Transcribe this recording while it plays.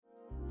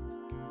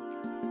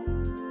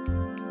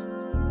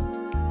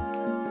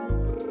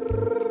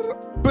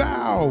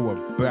Oh,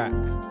 we're back.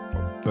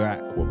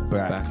 We're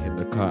back. Back in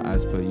the cut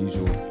as per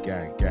usual.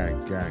 Gang.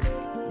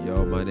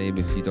 Yo, my name,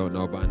 if you don't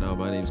know by now,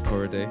 my name's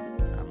Corriday.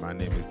 And my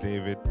name is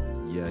David.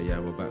 Yeah,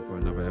 we're back for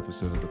another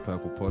episode of the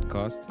Purple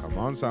Podcast. Come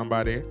on,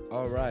 somebody.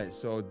 All right,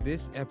 so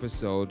this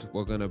episode,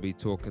 we're going to be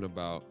talking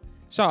about...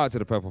 Shout out to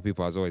the Purple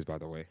people, as always, by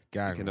the way.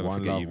 Gang,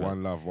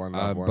 one love.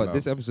 But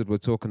this episode, we're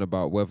talking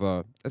about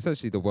whether,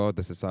 essentially the world,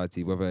 the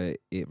society, whether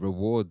it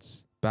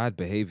rewards bad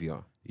behavior.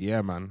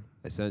 Yeah, man.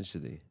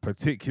 Essentially.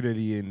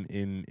 Particularly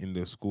in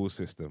the school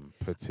system,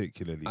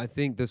 particularly. I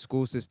think the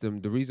school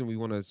system, the reason we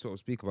want to sort of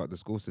speak about the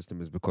school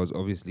system is because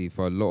obviously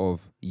for a lot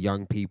of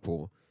young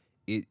people,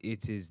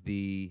 it is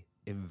the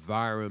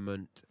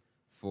environment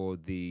for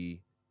the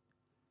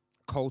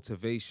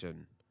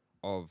cultivation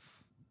of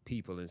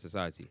people in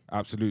society.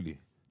 Absolutely.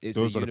 It's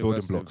Those a are the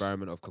building universal blocks.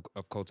 environment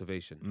of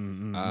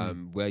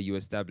cultivation, where you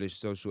establish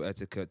social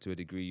etiquette to a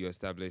degree, you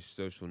establish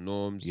social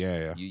norms.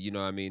 Yeah. You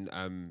know what I mean?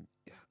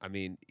 I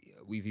mean,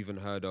 we've even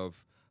heard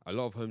of a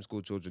lot of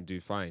homeschool children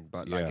do fine,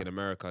 but like in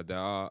America, there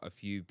are a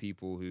few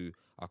people who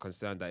are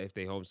concerned that if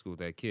they homeschool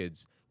their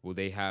kids, will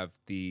they have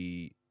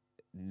the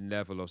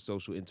level of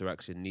social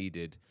interaction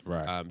needed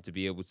to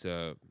be able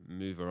to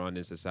move around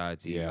in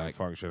society, like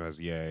function as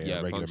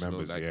regular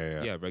members,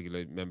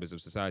 regular members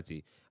of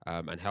society,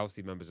 and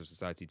healthy members of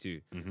society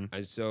too.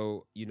 And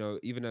so, you know,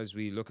 even as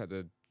we look at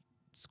the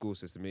school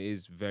system, it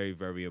is very,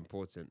 very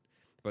important.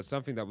 But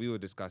something that we were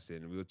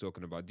discussing, we were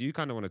talking about, do you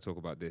kind of want to talk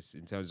about this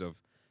in terms of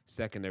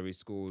secondary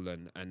school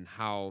and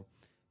how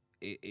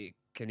it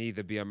can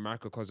either be a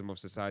microcosm of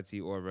society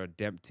or a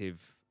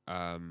redemptive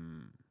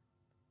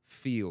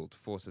field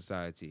for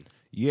society?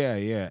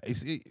 Yeah.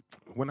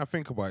 When I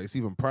think about it, it's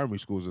even primary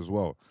schools as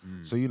well.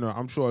 So, you know,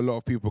 I'm sure a lot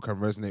of people can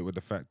resonate with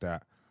the fact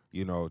that,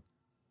 you know,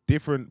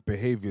 different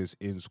behaviors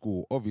in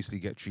school obviously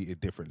get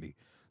treated differently.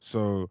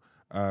 So,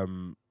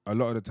 a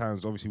lot of the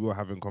times, obviously, we were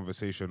having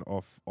conversation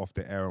off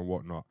the air and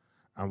whatnot,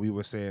 and we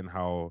were saying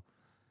how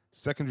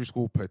secondary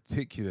school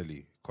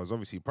particularly, because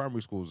obviously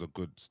primary school is a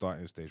good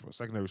starting stage, but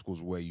secondary school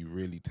is where you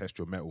really test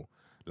your mettle.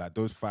 Like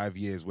those 5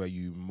 years where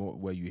you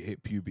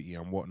hit puberty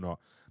and whatnot,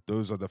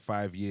 those are the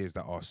 5 years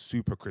that are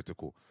super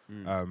critical.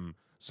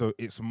 So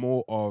it's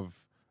more of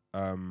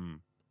a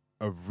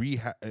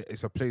rehab.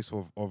 It's a place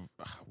of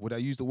would I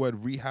use the word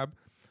rehab?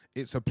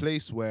 It's a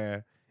place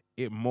where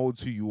it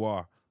molds who you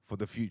are for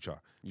the future.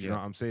 You know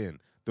what I'm saying?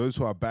 Those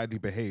who are badly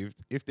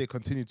behaved, if they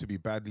continue to be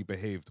badly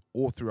behaved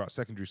all throughout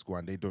secondary school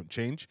and they don't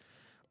change,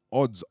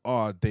 odds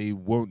are they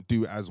won't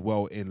do as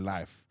well in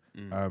life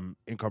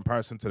in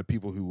comparison to the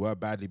people who were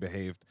badly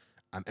behaved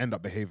and end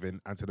up behaving,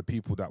 and to the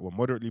people that were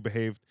moderately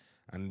behaved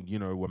and, you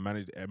know, were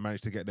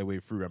managed to get their way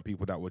through, and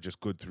people that were just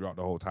good throughout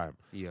the whole time.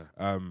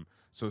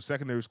 So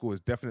secondary school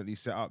is definitely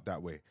set up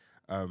that way.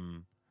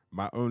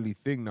 My only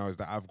thing now is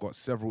that I've got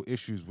several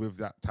issues with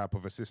that type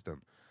of a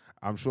system.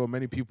 I'm sure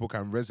many people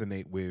can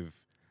resonate with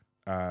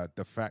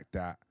the fact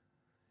that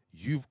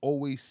you've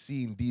always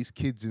seen these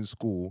kids in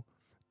school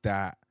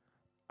that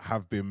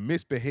have been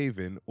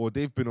misbehaving, or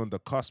they've been on the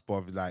cusp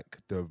of like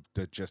the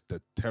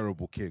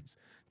terrible kids.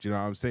 Do you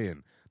know what I'm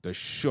saying? The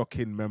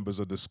shocking members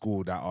of the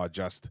school that are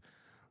just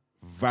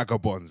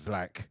vagabonds,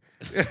 like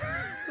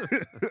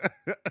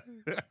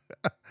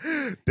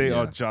they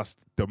are just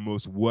the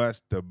most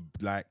worst, the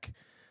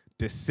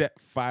set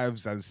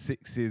 5s and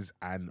 6s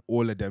and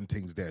all of them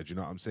things there. Do you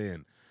know what I'm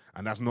saying?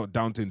 And that's not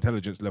down to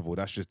intelligence level.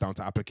 That's just down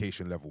to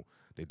application level.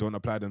 They don't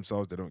apply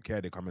themselves. They don't care.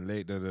 They come in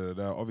late.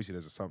 Obviously,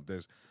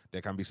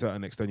 there can be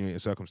certain extenuating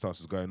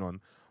circumstances going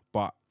on.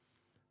 But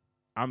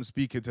I'm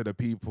speaking to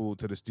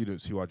the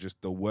students who are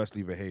just the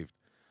worstly behaved.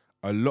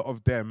 A lot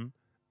of them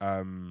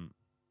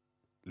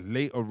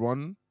later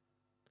on,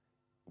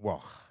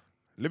 well,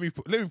 let me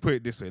put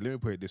it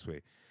this way.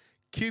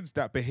 Kids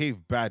that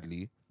behave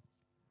badly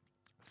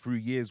through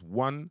years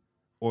 1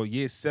 or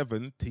year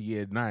 7 to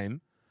year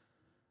 9,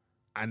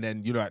 and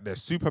then, you know, they're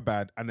super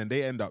bad, and then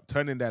they end up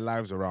turning their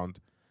lives around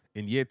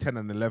in year 10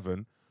 and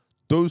 11,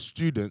 those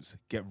students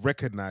get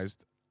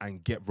recognized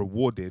and get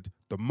rewarded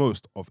the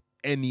most of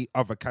any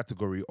other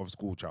category of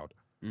school child.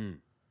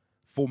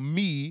 For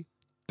me,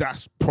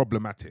 that's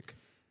problematic.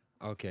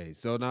 Okay,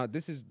 so now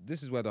this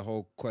is where the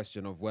whole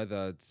question of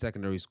whether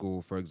secondary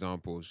school, for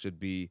example, should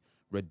be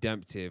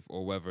redemptive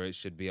or whether it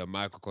should be a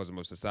microcosm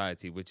of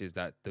society, which is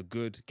that the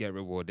good get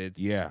rewarded,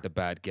 the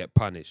bad get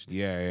punished.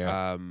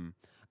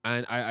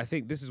 And I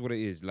think this is what it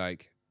is.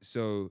 Like,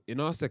 so in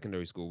our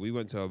secondary school, we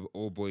went to an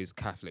all-boys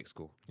Catholic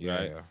school,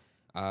 right?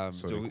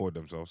 So they called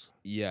themselves.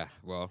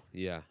 Not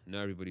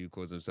everybody who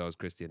calls themselves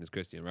Christian is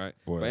Christian, right?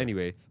 Boy. But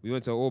anyway, we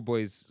went to an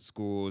all-boys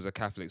school, it was a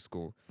Catholic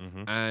school.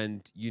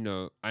 And, you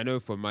know, I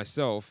know for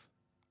myself,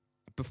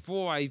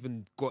 before I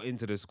even got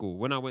into the school,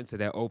 when I went to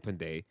their open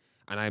day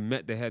and I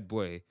met the head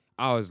boy,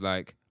 I was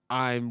like,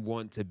 I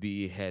want to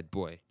be head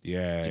boy. You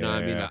know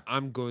what I mean? Like,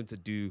 I'm going to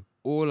do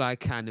all I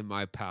can in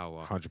my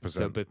power 100%.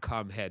 to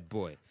become head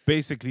boy.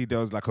 Basically, there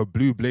was like a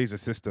blue blazer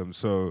system.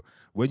 So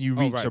when you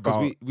reach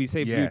about... we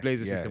say blue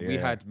blazer system. We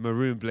had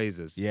maroon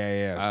blazers.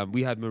 Yeah.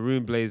 We had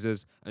maroon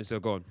blazers, and so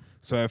go on.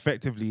 So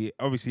effectively,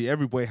 obviously,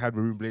 every boy had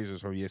maroon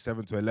blazers from year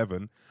 7 to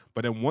 11.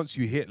 But then once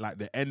you hit like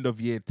the end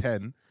of year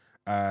 10,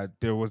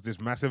 there was this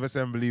massive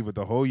assembly with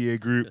the whole year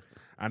group.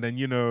 And then,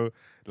 you know,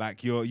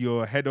 like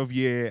your head of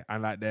year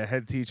and like the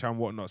head teacher and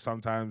whatnot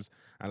sometimes,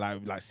 and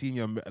like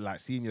senior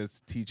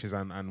teachers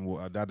and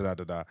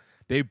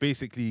they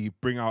basically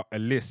bring out a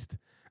list.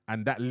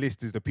 And that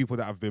list is the people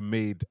that have been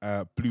made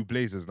blue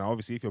blazers. Now,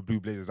 obviously, if you're blue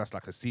blazers, that's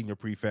like a senior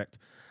prefect.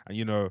 And,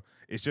 you know,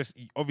 it's just,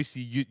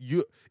 obviously,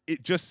 you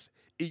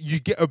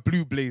get a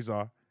blue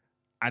blazer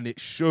and it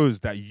shows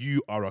that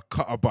you are a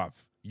cut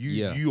above.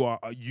 You are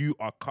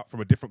cut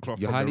from a different cloth.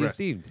 You're from highly the rest.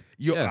 esteemed.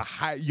 You're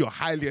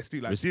highly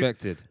esteemed. Like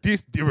respected.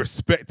 They're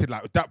respected.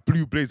 Like that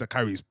blue blazer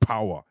carries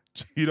power.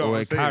 You know what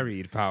I'm saying?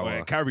 Carried power. Or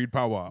it carried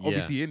power. Yeah.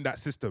 Obviously in that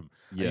system.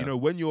 Yeah. And, you know,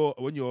 when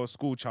you're a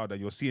school child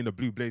and you're seeing the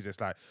blue blazers, it's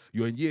like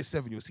you're in year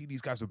 7, you'll see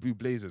these guys with blue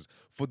blazers.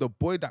 For the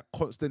boy that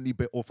constantly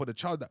or for the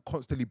child that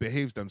constantly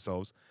behaves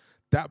themselves,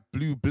 that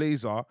blue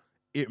blazer,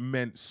 it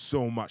meant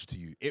so much to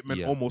you. It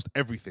meant almost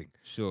everything.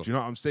 Sure. Do you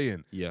know what I'm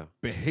saying? Yeah.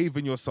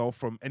 Behaving yourself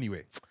from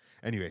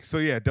Anyway, so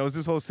yeah, there was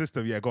this whole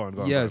system. Yeah, go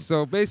on. Yeah,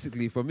 so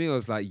basically for me, it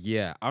was like,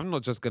 I'm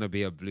not just going to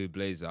be a blue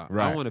blazer.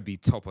 Right. I want to be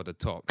top of the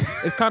top.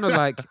 It's kind of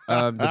like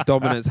the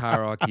dominance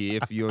hierarchy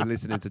if you're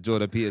listening to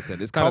Jordan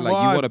Peterson. It's kind of like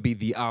you want to be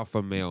the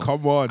alpha male.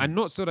 Come on. And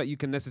not so that you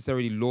can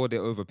necessarily lord it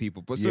over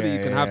people, but so that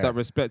you can have that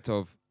respect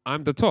of,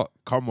 I'm the top.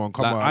 Come on.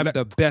 I'm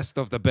the best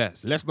of the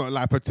best. Let's not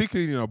lie,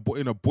 particularly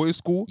in a boys'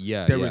 school,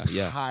 there is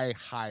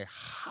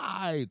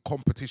high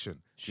competition.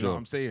 Sure. You know what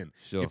I'm saying?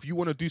 Sure. If you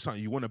want to do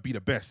something, you want to be the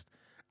best.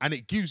 And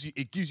it gives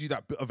you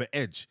that bit of an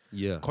edge.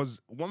 Yeah.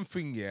 Because one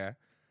thing,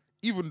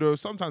 even though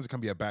sometimes it can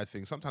be a bad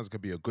thing, sometimes it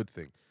can be a good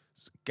thing.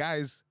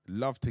 Guys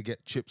love to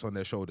get chips on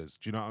their shoulders.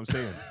 Do you know what I'm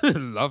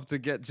saying? Love to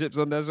get chips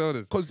on their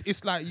shoulders. Because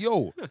it's like,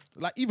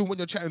 like even when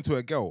you're chatting to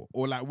a girl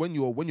or like when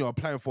you're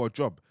applying for a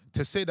job,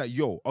 to say that,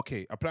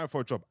 okay, applying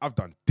for a job, I've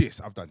done this,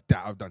 I've done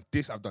that, I've done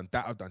this, I've done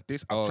that, I've done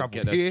this, I've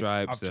traveled here,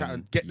 I've tried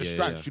and get the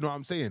stripes. Yeah. You know what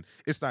I'm saying?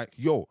 It's like,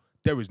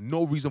 there is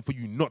no reason for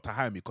you not to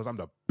hire me because I'm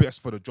the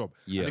best for the job.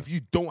 Yeah. And if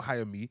you don't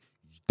hire me,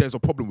 there's a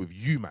problem with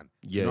you, man.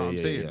 You know what I'm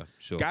saying? Yeah,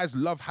 sure. Guys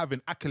love having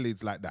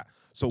accolades like that.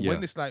 So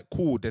when it's like,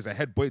 cool, there's a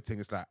head boy thing,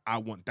 it's like, I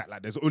want that.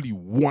 Like, there's only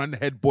one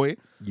head boy.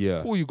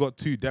 Yeah. Cool, you got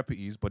 2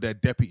 deputies, but they're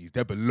deputies.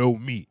 They're below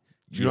me.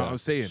 Do you know what I'm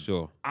saying?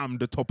 Sure. I'm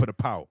the top of the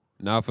pile.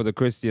 Now, for the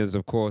Christians,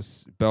 of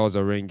course, bells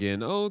are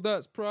ringing. Oh,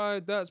 that's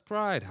pride, that's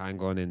pride.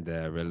 Hang on in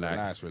there,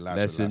 relax.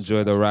 Let's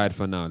enjoy the ride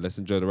for now. Let's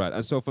enjoy the ride.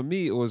 And so for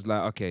me, it was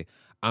like, okay,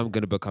 I'm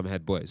going to become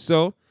head boy.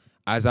 So,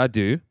 as I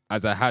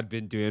had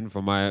been doing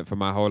for my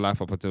whole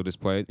life up until this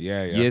point,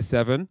 year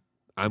 7,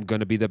 I'm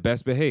going to be the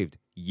best behaved.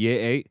 Year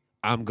 8,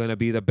 I'm going to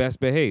be the best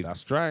behaved.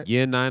 That's right.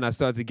 Year 9, I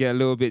started to get a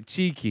little bit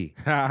cheeky.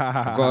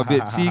 I got a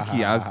bit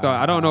cheeky.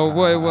 I don't know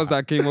what it was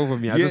that came over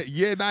me.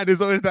 Year 9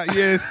 is always that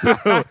year still.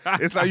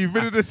 It's like you've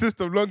been in the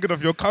system long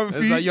enough. You're comfy.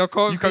 It's like you're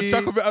comfy. You can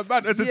chuck a bit of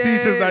banter to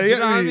teachers. Like, you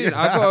know what I mean?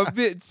 I got a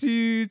bit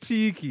too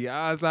cheeky.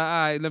 I was like, all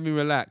right, let me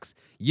relax.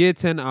 Year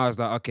 10, I was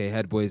like, okay,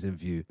 head boys in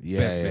view.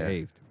 Best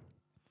behaved.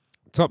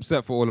 Top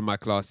set for all of my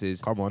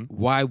classes. Come on.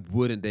 Why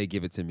wouldn't they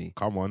give it to me?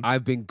 Come on.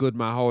 I've been good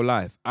my whole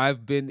life.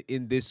 I've been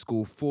in this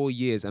school 4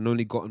 years and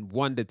only gotten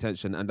 1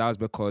 detention, and that was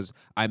because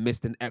I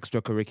missed an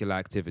extracurricular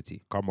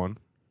activity. Come on.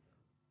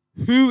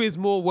 Who is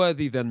more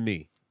worthy than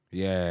me?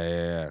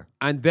 Yeah.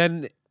 And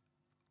then,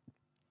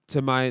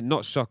 to my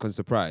not shock and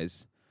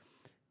surprise,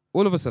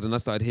 all of a sudden I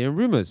started hearing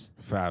rumors.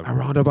 Fam.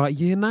 Around about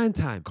year 9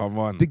 time. Come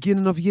on.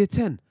 Beginning of year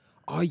 10.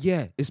 Oh,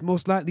 yeah, it's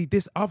most likely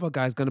this other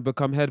guy's going to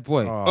become head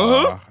boy.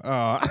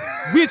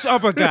 Which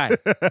other guy?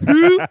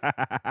 Who?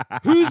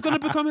 Who's going to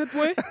become head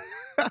boy?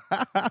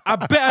 I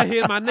better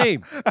hear my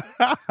name.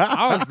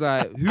 I was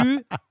like,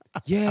 who?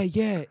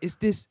 Yeah, it's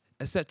this,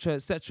 etc.,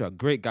 etc.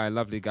 Great guy,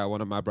 lovely guy,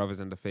 one of my brothers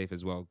in the faith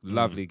as well.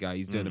 Lovely guy.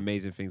 He's doing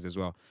amazing things as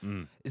well.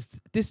 It's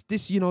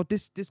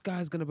this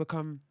guy's going to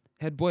become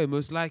head boy,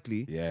 most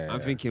likely.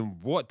 I'm thinking,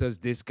 what does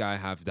this guy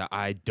have that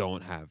I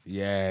don't have?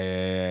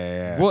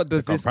 Yeah. What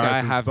does this guy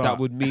have that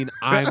would mean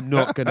I'm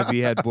not going to be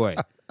head boy?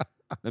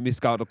 Let me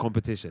scout the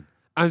competition.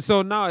 And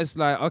so now it's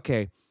like,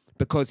 okay,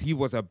 because he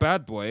was a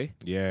bad boy,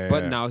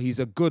 but now he's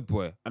a good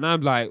boy. And I'm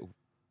like,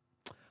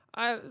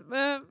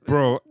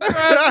 bro.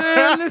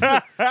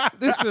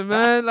 Listen,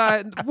 man,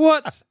 like,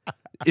 what?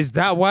 Is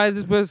that why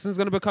this person's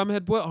going to become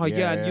head boy? Oh,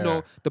 yeah. And, you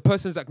know, the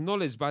person's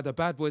acknowledged by the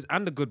bad boys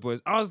and the good boys.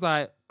 I was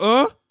like,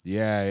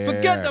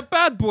 Forget the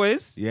bad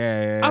boys.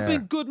 I've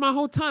been good my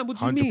whole time. What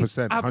do you mean?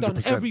 100%, I've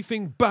done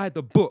everything by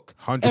the book.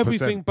 100%.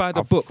 Everything by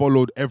the book.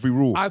 Followed every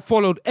rule. I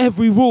followed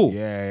every rule.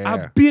 Yeah.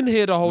 I've been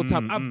here the whole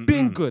time. I've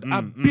been good.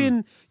 I've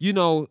been,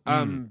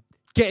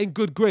 getting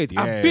good grades.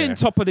 I've been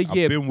top of the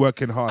year. I've been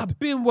working hard. I've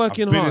been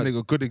working hard. hard. Been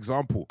a good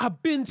example.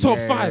 I've been top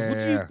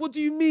 5. What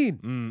do you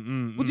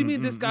mean? What do you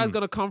mean this guy's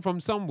going to come from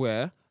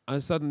somewhere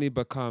and suddenly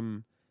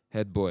become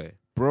head boy?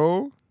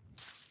 Bro,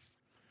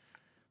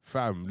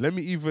 Fam, let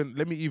me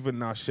even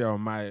now share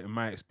on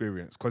my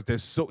experience, because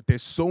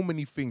there's so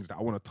many things that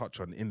I want to touch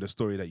on in the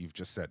story that you've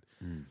just said.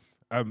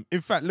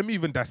 In fact, let me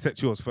even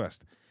dissect yours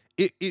first.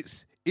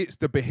 It's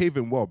the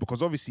behaving well,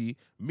 because obviously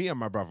me and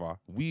my brother,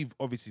 we've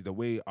obviously, the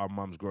way our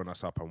mum's grown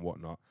us up and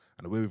whatnot,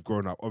 and the way we've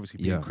grown up,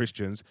 obviously being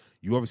Christians,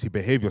 you obviously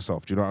behave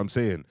yourself. Do you know what I'm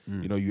saying?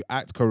 You know, you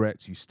act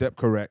correct, you step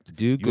correct,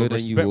 do good,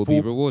 and you will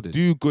be rewarded.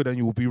 Do good and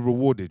you will be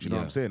rewarded. Do you know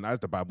what I'm saying? As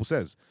the Bible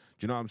says.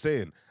 Do you know what I'm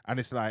saying? And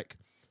it's like,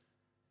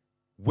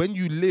 when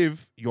you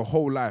live your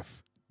whole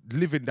life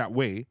living that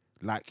way,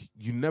 like,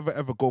 you never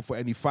ever go for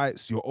any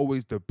fights. You're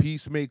always the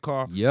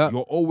peacemaker. Yeah.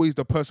 You're always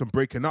the person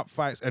breaking up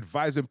fights,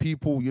 advising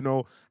people, you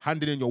know,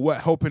 handing in your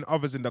work, helping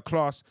others in the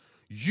class.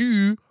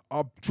 You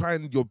are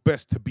trying your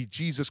best to be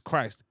Jesus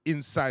Christ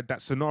inside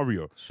that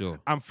scenario. Sure.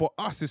 And for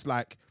us, it's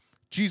like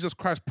Jesus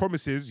Christ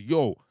promises,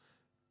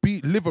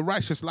 live a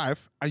righteous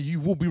life and you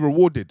will be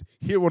rewarded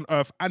here on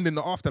earth and in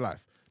the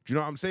afterlife. Do you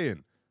know what I'm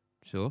saying?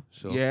 Sure.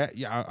 Yeah.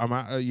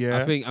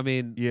 I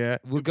mean, yeah.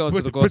 We'll go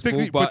into the gospel,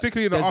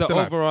 particularly in the there's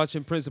afterlife. the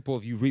overarching principle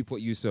of you reap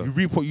what you sow. You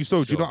reap what you sow.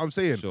 Sure. Do you know what I'm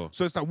saying? Sure.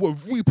 So it's like, we're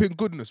reaping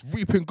goodness,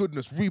 reaping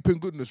goodness, reaping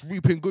goodness,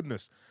 reaping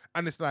goodness.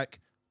 And it's like,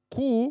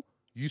 cool,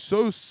 you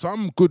sow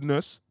some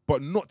goodness,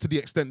 but not to the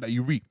extent that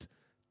you reaped.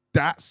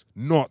 That's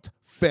not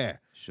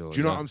fair. Sure. Do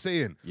you know what I'm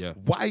saying? Yeah.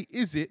 Why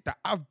is it that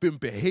I've been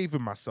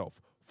behaving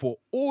myself for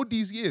all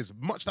these years,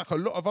 much like a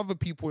lot of other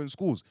people in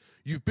schools?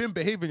 You've been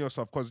behaving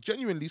yourself, because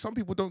genuinely some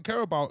people don't care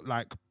about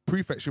like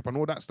prefectship and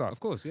all that stuff. Of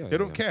course, yeah. They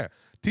don't care.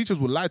 Teachers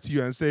will lie to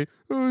you and say,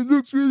 "Oh, it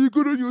looks really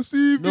good on your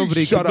CV."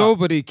 Nobody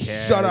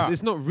cares. Shut up.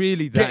 It's not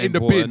really that Get in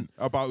important. the bin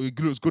about it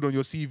looks good on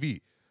your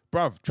CV.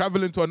 Bruv,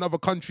 traveling to another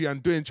country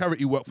and doing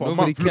charity work for Nobody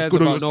a month looks cares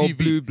good on about your no CV.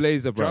 blue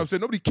blazer, Do you know bro. what I'm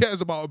saying? Nobody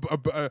cares about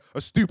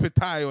a stupid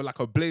tie or like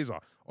a blazer.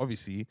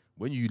 Obviously,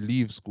 when you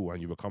leave school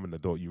and you become an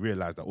adult, you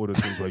realize that all those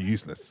things were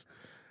useless.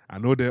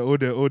 And all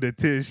the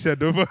tears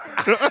shed over.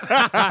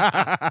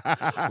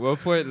 Well,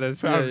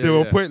 pointless. They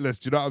were pointless.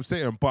 Do you know what I'm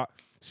saying? But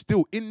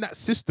still, in that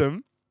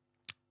system,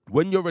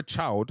 when you're a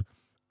child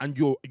and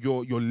you're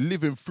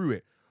living through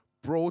it,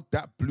 bro,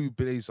 that blue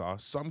blazer,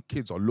 some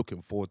kids are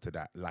looking forward to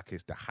that like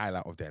it's the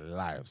highlight of their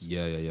lives.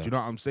 Yeah. Do you know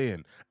what I'm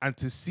saying? And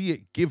to see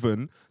it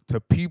given to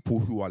people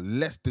who are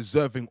less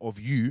deserving of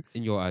you,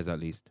 In your eyes, at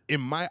least.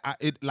 in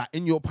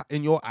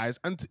your eyes,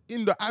 and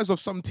in the eyes of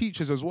some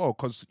teachers as well,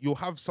 because you'll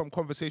have some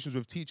conversations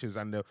with teachers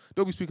and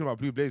they'll be speaking about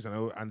blue blazer,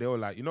 and they're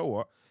like, you know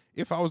what?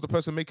 If I was the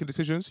person making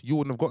decisions, you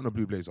wouldn't have gotten a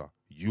blue blazer.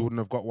 You wouldn't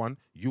have got one.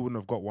 You wouldn't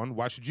have got one.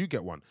 Why should you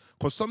get one?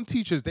 Because some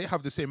teachers, they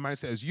have the same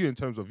mindset as you in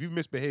terms of you've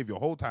misbehaved your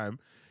whole time.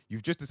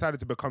 You've just decided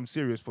to become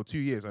serious for 2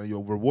 years and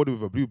you're rewarded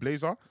with a blue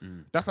blazer.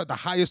 That's like the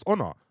highest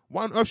honor.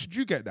 Why on earth should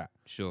you get that?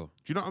 Sure.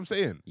 Do you know what I'm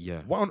saying?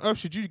 Yeah. Why on earth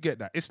should you get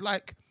that? It's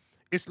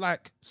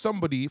like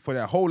somebody for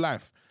their whole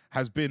life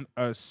has been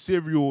a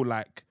serial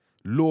like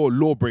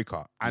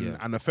lawbreaker and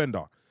an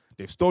offender.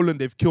 They've stolen,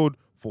 they've killed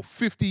for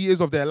 50 years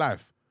of their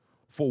life.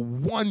 For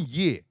 1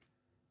 year,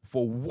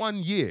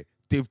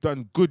 they've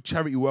done good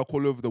charity work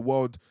all over the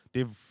world.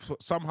 They've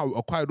somehow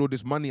acquired all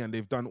this money and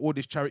they've done all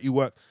this charity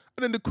work.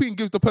 And then the Queen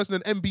gives the person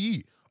an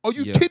MBE. Are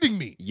you kidding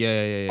me?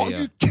 Yeah. Are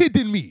you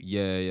kidding me?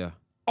 Yeah.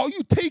 Are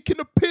you taking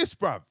a piss,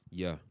 bruv?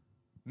 Yeah.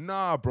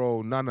 Nah,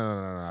 bro.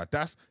 Nah.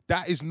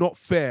 That is not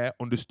fair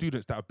on the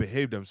students that have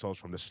behaved themselves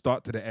from the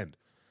start to the end.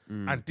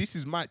 And this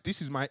is my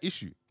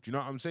issue. Do you know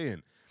what I'm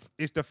saying?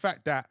 It's the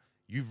fact that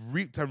you've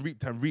reaped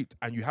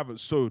and you haven't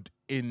sowed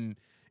in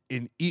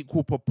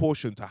equal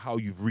proportion to how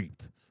you've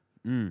reaped.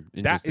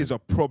 That is a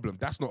problem.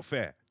 That's not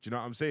fair. Do you know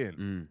what I'm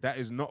saying? That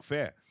is not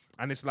fair.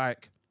 And it's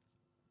like,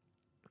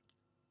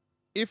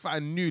 if I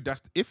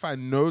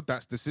know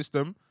that's the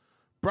system,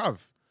 bruv,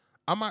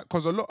 I might,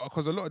 because a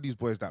lot of these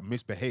boys that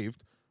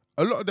misbehaved,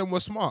 a lot of them were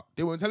smart.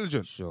 They were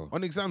intelligent. Sure.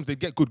 On exams, they'd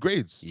get good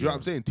grades. Do you know what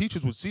I'm saying?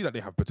 Teachers would see that they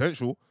have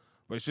potential,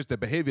 but it's just their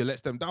behavior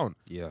lets them down.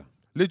 Yeah.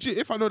 Legit,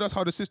 if I know that's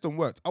how the system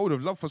worked, I would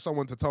have loved for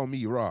someone to tell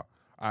me, all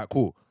right,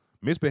 cool,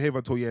 misbehave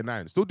until year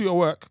 9. Still do your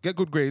work, get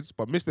good grades,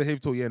 but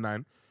misbehave till year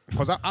 9.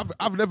 Because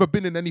I've never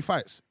been in any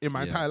fights in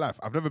my entire life.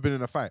 I've never been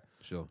in a fight.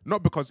 Sure.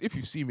 Not because if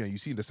you see me and you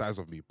see the size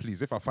of me,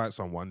 please, if I fight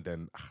someone,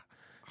 then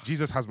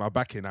Jesus has my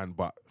backing,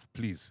 but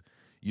please,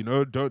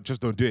 don't do it.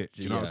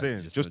 Do you know what I'm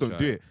saying? Just don't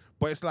do it.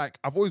 But it's like,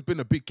 I've always been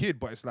a big kid,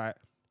 but it's like,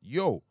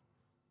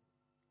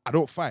 I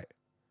don't fight.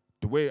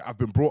 The way I've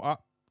been brought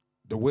up,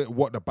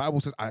 what the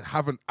Bible says, I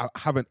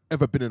haven't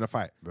ever been in a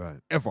fight.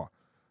 Right. Ever.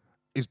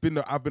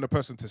 I've been a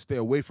person to stay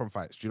away from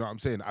fights. Do you know what I'm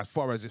saying? As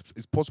far as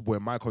it's possible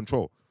in my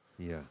control.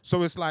 Yeah.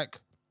 So it's like,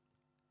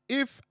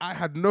 if I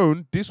had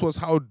known this was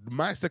how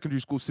my secondary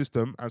school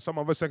system and some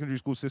other secondary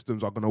school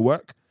systems are going to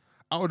work,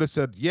 I would have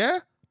said, yeah,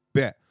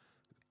 bet.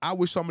 I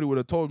wish somebody would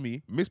have told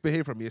me,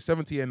 misbehave from year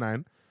 7 to year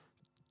 9,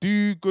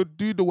 do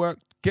the work,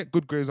 get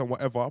good grades and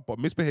whatever, but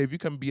misbehave, you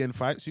can be in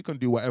fights, you can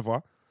do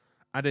whatever.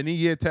 And then in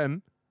year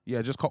 10,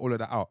 just cut all of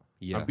that out.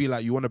 Yeah. And be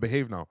like, you want to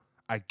behave now?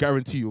 I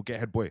guarantee you'll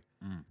get head boy.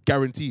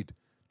 Guaranteed.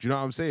 Do you know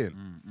what I'm saying?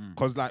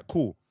 Because like,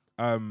 cool.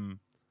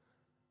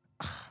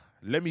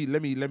 Let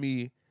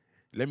me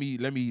let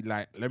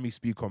me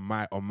speak on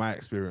my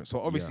experience. So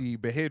obviously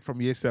behaved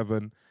from year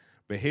 7,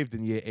 behaved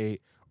in year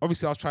 8.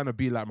 Obviously I was trying to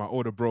be like my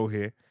older bro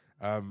here,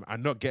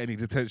 and not get any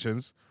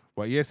detentions.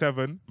 But year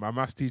 7, my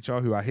maths teacher,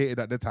 who I hated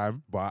at the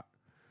time, but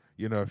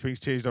you know, things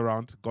changed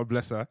around. God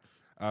bless her.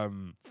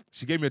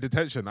 She gave me a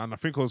detention, and I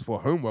think it was for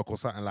homework or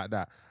something like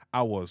that.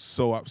 I was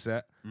so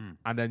upset.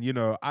 And then, you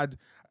know,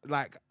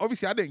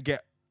 obviously I didn't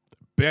get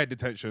bare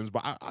detentions,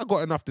 but I got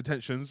enough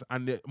detentions,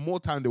 and more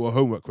time they were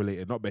homework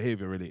related, not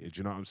behavior related.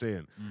 You know what I'm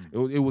saying?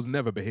 It was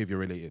never behavior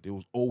related. It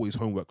was always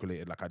homework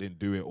related. Like I didn't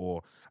do it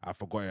or I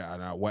forgot it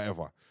and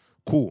whatever.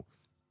 Cool.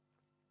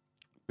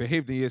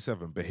 Behaved in year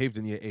 7, behaved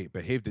in year 8,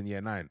 behaved in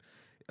year 9.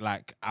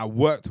 Like I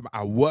worked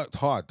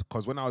hard,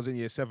 because when I was in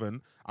year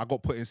 7, I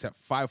got put in set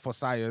 5 for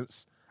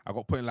science. I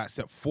got put in like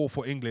set 4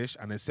 for English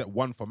and then set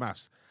 1 for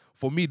maths.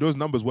 For me, those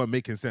numbers weren't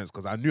making sense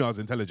because I knew I was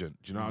intelligent.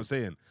 Do you know what I'm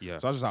saying? Yeah.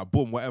 So I was just like,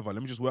 boom, whatever.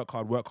 Let me just work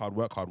hard.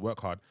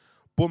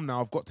 Boom,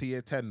 now I've got to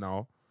year 10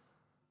 now.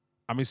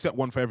 I'm in set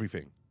 1 for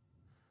everything.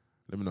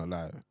 Let me not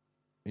lie.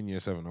 In year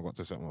 7, I got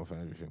to set 1 for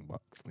everything.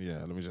 But yeah,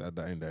 let me just add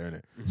that in there,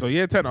 innit? So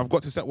year 10, I've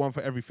got to set 1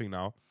 for everything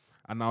now.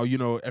 And now, you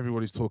know,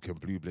 everybody's talking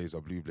blue blazer.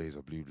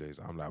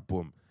 I'm like,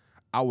 boom.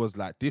 I was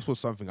like, this was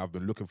something I've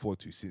been looking forward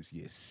to since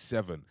year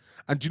 7.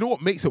 And do you know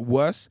what makes it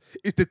worse?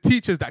 It's the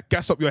teachers that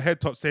gas up your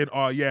head top saying,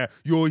 oh, yeah,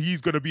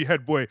 he's going to be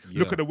head boy. Yeah.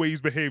 Look at the way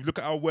he's behaved. Look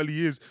at how well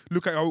he is.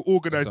 Look at how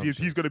organized he is.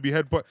 He's going to be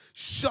head boy.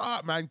 Shut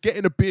up, man. Get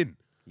in a bin.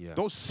 Yeah.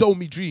 Don't sell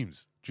me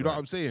dreams. Do you know what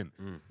I'm saying?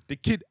 The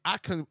kid, I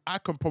can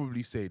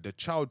probably say the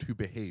child who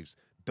behaves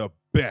the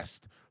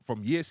best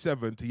from year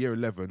 7 to year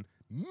 11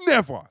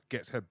 never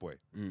gets head boy.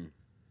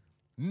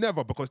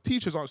 Never, because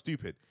teachers aren't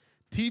stupid.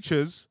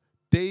 Teachers,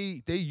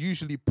 they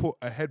usually put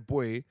a head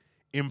boy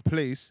in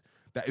place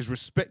that is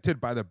respected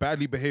by the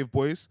badly behaved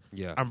boys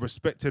and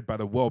respected by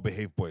the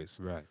well-behaved boys.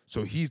 Right.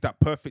 So he's that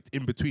perfect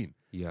in between.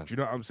 Yeah. Do you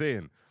know what I'm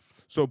saying?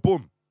 So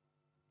boom,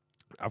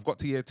 I've got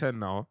to year 10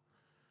 now,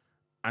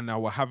 and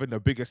now we're having a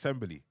big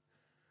assembly.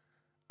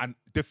 And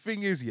the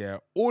thing is,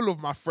 all of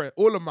my friends,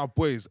 all of my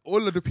boys,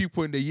 all of the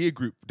people in the year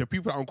group, the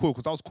people that I'm cool,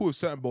 because I was cool with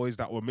certain boys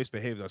that were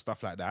misbehaved and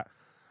stuff like that.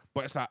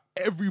 But it's like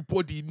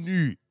everybody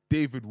knew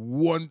David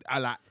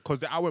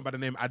because I went by the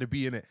name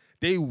Adabi in it.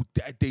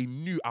 They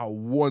knew I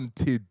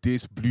wanted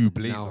this blue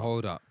blazer. Now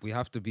hold up, we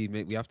have to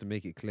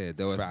make it clear.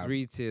 There were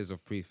 3 tiers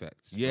of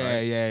prefects. Yeah,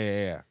 right?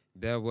 Yeah.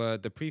 There were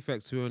the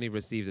prefects who only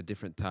received a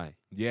different tie.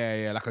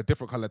 Yeah, like a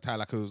different color tie.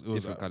 Like it was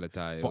different color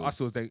tie. For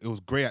us, it was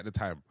grey at the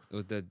time. It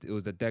was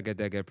the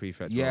Dega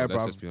prefect. Yeah, bro.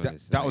 Let's just be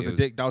honest. That was the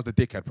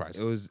dickhead price.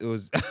 It was.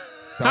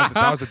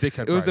 That was the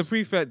dickhead. It was the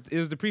prefect. It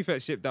was the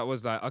prefectship that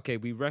was like, okay,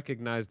 we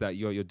recognize that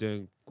you're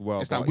doing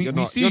well. It's like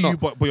we see you,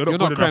 but you're not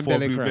good enough for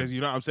blue blazer. You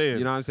know what I'm saying?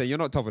 You know what I'm saying? You're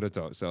not top of the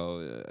top.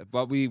 So,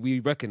 but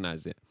we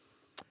recognize it.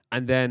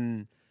 And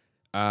then,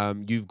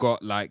 you've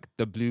got like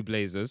the blue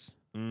blazers.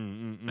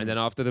 And then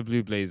after the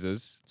blue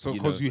blazers, so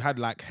because you had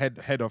like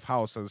head of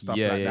house and stuff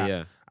like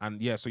that,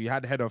 and so you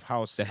had head of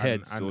house, the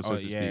heads, and or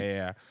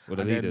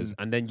the leaders,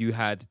 and then you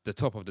had the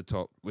top of the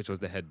top, which was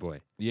the head boy.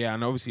 Yeah,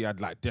 and obviously you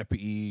had like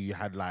deputy, you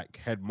had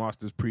like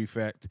headmaster's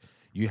prefect,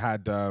 you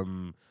had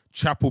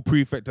chapel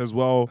prefect as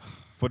well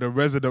for the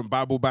resident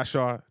Bible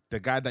basher, the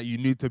guy that you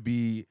need to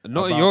be.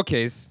 Not in your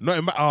case. Not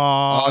in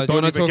my.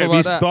 Don't even get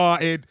me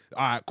started.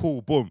 All right,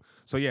 cool, boom.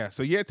 So year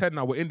 10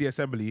 now we're in the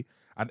assembly.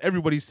 And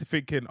everybody's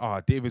thinking,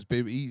 David's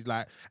baby, he's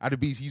like,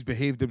 Adabi's, he's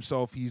behaved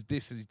himself, he's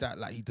this, he's that,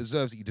 like, he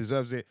deserves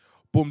it.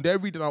 Boom, they're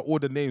reading out all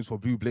the names for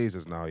blue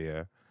blazers now,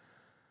 yeah?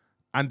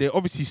 And they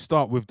obviously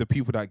start with the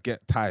people that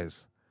get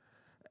ties.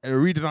 And they're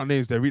reading out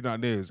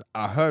names.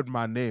 I heard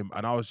my name,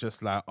 and I was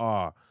just like,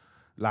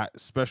 like,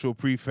 special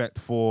prefect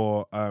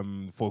for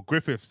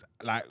Griffiths.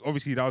 Like,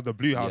 obviously, that was the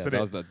blue house,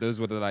 those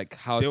were the, like,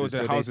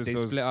 houses. They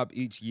split up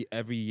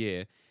every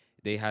year.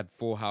 They had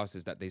 4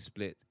 houses that they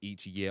split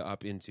each year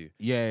up into.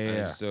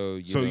 Yeah. So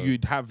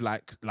you'd have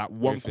like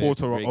one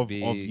quarter of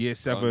year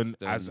 7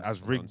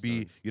 as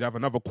Rigby. You'd have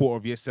another quarter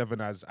of year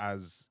 7 as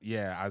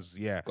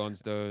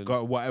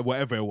Gunstone.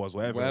 Whatever it was.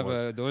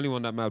 The only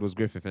one that mattered was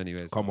Griffith,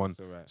 anyways. Come on.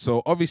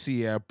 So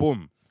obviously,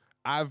 boom.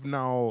 I've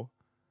now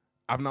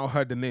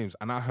heard the names,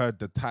 and I heard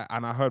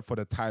for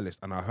the tie list,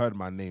 and I heard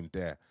my name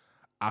there.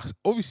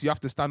 Obviously, you have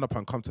to stand up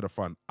and come to the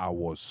front. I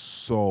was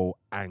so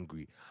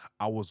angry.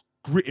 I was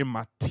gritting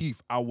my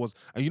teeth. And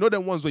you know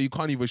them ones where you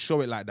can't even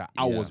show it like that.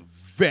 I was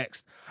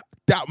vexed.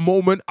 That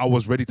moment, I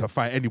was ready to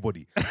fight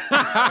anybody.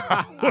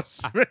 I was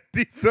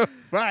ready to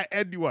fight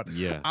anyone.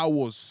 Yeah. I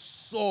was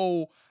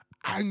so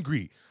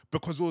angry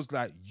because it was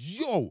like,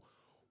 yo,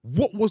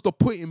 what was the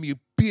point in me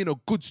being a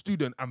good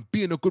student and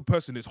being a good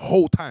person this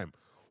whole time?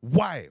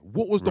 Why?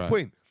 What was the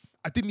point?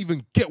 I didn't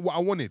even get what I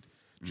wanted.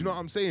 Do you know what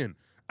I'm saying?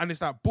 And it's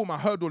like, boom, I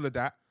heard all of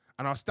that.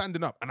 And I was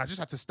standing up, and I just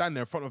had to stand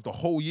there in front of the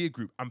whole year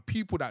group. And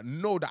people that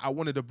know that I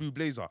wanted a blue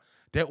blazer,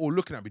 they're all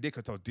looking at me. They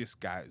could tell this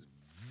guy is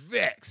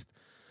vexed.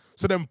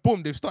 So then,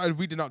 boom, they've started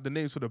reading out the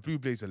names for the blue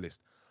blazer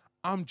list.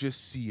 I'm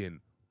just seeing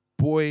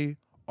boy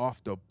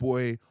after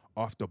boy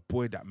after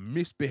boy that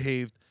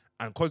misbehaved.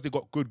 And because they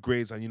got good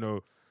grades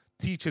and,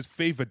 teachers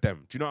favored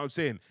them. Do you know what I'm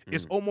saying?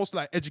 It's almost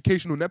like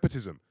educational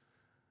nepotism.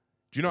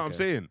 Do you know what I'm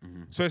saying?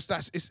 So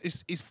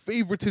it's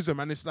favoritism,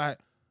 and it's like,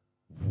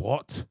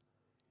 what?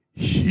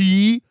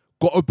 He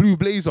got a blue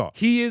blazer.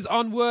 He is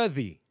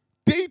unworthy.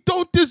 They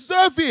don't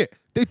deserve it.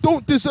 They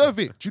don't deserve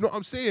it. Do you know what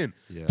I'm saying?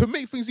 Yeah. To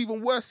make things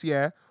even worse,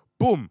 yeah,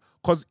 boom.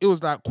 Because it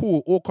was like,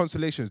 cool, all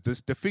consolations.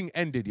 The thing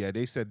ended, yeah.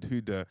 They said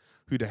who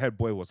the head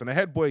boy was. And the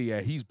head boy,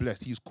 yeah, he's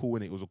blessed. He's cool,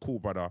 innit? It was a cool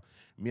brother.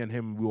 Me and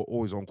him, we were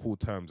always on cool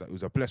terms. Like, it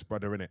was a blessed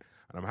brother, innit?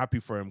 And I'm happy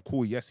for him.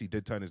 Cool, yes, he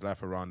did turn his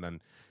life around and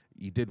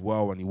he did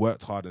well and he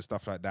worked hard and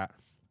stuff like that.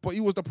 But he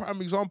was the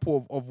prime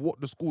example of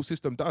what the school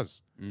system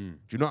does. Do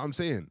you know what I'm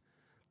saying?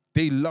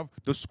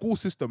 The school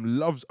system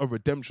loves a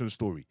redemption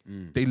story.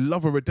 They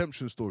love a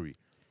redemption story.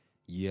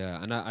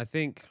 Yeah, and I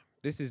think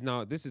this is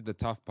the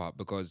tough part,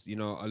 because, you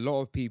know, a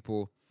lot of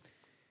people,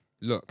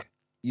 look,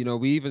 you know,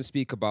 we even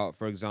speak about,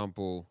 for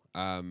example,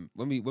 when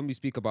we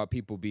speak about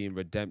people being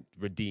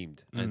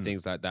redeemed and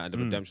things like that, and the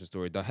redemption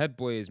story, the head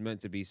boy is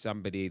meant to be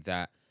somebody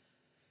that,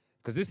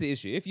 because this is the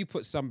issue. If you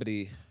put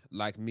somebody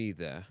like me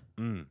there,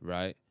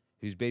 right,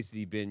 who's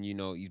basically been, you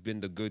know, he's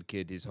been the good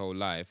kid his whole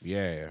life.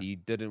 Yeah. He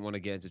didn't want to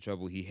get into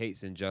trouble. He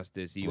hates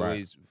injustice. He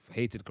always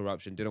hated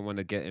corruption, didn't want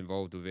to get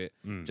involved with it,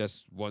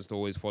 just wants to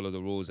always follow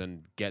the rules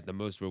and get the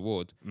most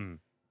reward.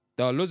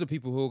 There are loads of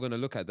people who are going to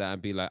look at that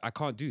and be like, I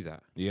can't do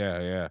that.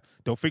 Yeah.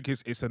 They'll think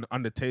it's an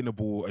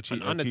unattainable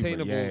achievement.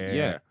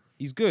 Yeah.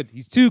 He's good.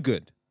 He's too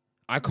good.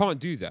 I can't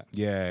do that.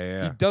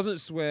 Yeah. He doesn't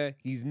swear.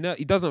 He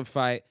doesn't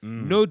fight.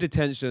 No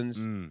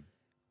detentions.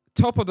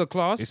 Top of the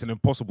class. It's an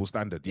impossible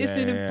standard.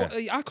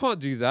 I can't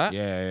do that.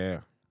 Yeah.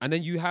 And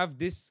then you have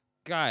this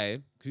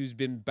guy who's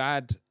been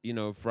bad, you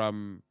know,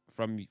 from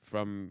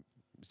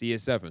year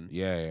 7.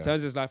 Yeah.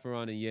 Turns his life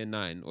around in year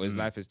 9, or his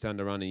life is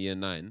turned around in year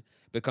 9,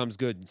 becomes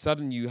good.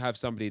 Suddenly you have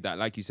somebody that,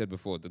 like you said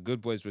before, the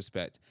good boys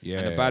respect. Yeah.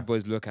 And the bad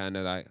boys look at and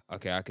they're like,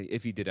 okay,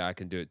 if he did it, I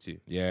can do it too.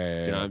 Yeah.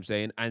 Do you know what I'm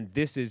saying? And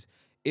this is,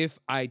 if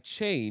I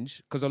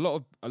change, because a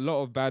lot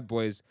of bad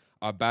boys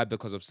are bad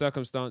because of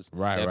circumstance.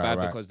 They're bad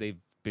because they've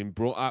been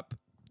brought up,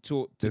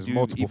 taught to do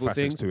multiple evil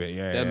facets things. to it.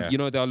 Yeah. You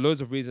know, there are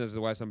loads of reasons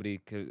why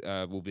somebody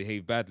will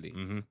behave badly.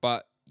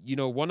 But, you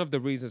know, one of the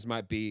reasons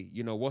might be,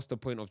 you know, what's the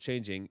point of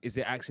changing? Is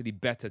it actually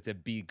better to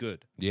be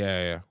good?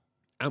 Yeah.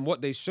 And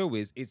what they show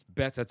is it's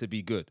better to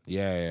be good.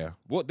 Yeah.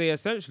 What they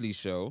essentially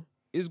show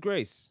is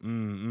grace.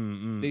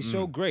 They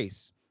show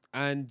grace.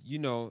 And, you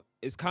know,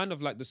 it's kind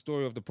of like the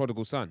story of the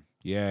prodigal son.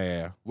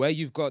 Yeah. Where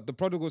you've got the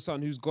prodigal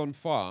son who's gone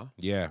far.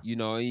 Yeah. You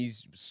know,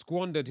 he's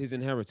squandered his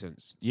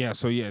inheritance. Yeah.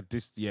 So the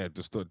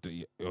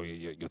story.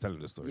 You're telling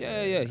the story.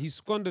 Yeah. He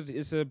squandered.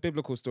 It's a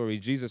biblical story.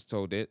 Jesus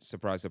told it.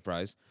 Surprise,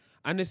 surprise.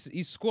 And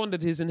he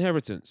squandered his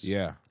inheritance.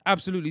 Yeah.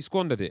 Absolutely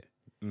squandered it.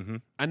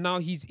 And now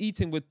he's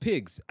eating with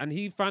pigs. And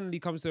he finally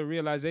comes to a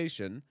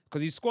realization,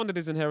 because he squandered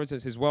his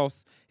inheritance, his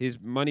wealth, his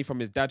money from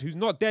his dad, who's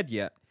not dead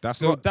yet.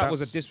 That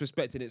was a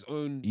disrespect in its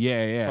own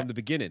from the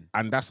beginning.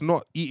 And that's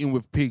not eating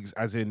with pigs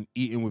as in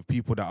eating with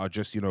people that are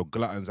just, you know,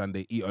 gluttons and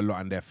they eat a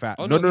lot and they're fat.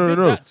 Oh, no.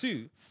 That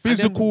too.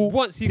 Physical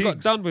once he got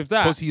done with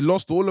that. Because he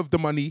lost all of the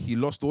money, he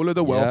lost all of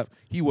the wealth,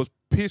 he was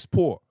piss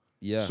poor.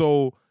 Yeah.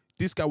 So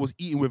this guy was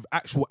eating with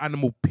actual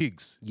animal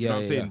pigs. You know what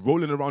I'm saying?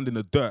 Rolling around in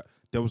the dirt.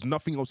 There was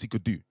nothing else he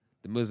could do.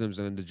 The Muslims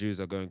and the Jews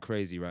are going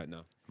crazy right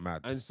now. Mad.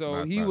 And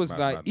so he was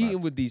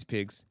eating with these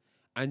pigs.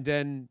 And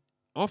then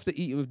after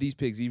eating with these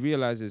pigs, he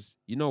realizes,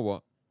 you know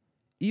what?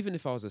 Even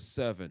if I was a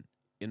servant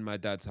in my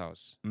dad's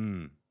house,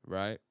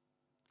 right?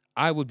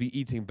 I would be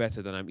eating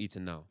better than I'm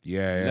eating now.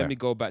 Yeah. Let me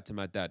go back to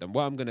my dad. And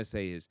what I'm going to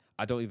say is,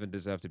 I don't even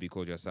deserve to be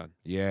called your son.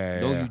 Yeah.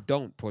 No, you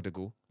don't,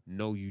 prodigal.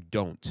 No, you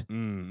don't.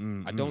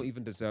 I don't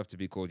even deserve to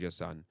be called your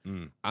son.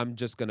 I'm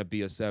just going to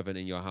be a servant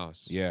in your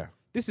house. Yeah.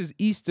 This is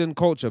Eastern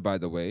culture, by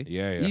the way.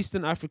 Yeah.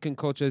 Eastern African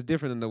culture is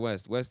different than the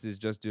West. West is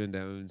just doing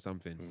their own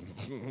something.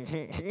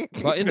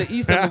 But in the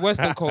East and the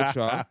Western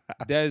culture,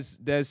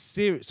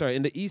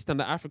 in the East and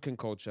the African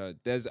culture,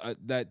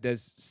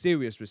 there's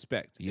serious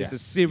respect. Yes.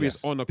 It's a serious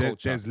honor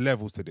culture. There's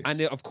levels to this.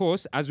 And of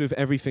course, as with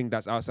everything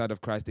that's outside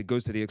of Christ, it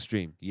goes to the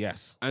extreme.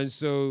 Yes. And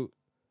so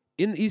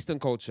in Eastern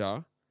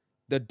culture,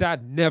 the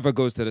dad never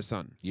goes to the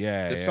son.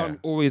 The son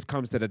always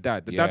comes to the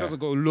dad. The dad doesn't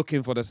go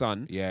looking for the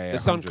son. The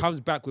son 100.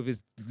 comes back with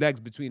his legs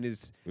between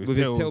his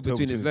tail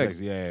between his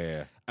legs.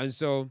 Yeah. And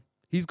so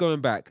he's going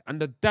back, and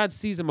the dad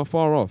sees him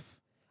afar off.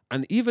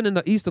 And even in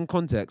the Eastern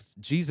context,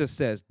 Jesus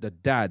says the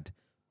dad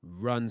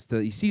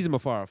he sees him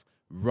afar off,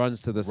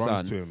 runs to the son,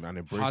 runs to him and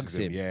embraces hugs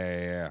him.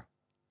 Yeah.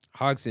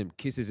 Hugs him,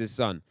 kisses his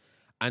son.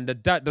 And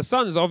the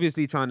son is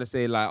obviously trying to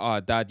say like,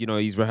 oh, dad, you know,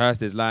 he's rehearsed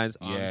his lines.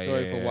 Oh, I'm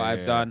sorry for what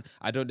I've done.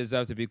 I don't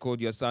deserve to be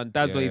called your son.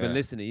 Dad's not even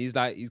listening.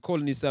 He's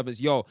calling his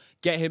servants, yo,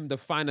 get him the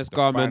finest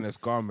garment.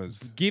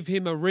 Give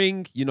him a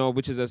ring, you know,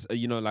 which is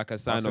like a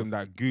sign of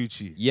that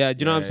Gucci. Yeah,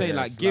 do you know what I'm saying?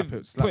 Like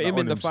put him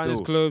in the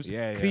finest clothes,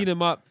 clean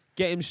him up,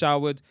 get him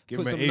showered,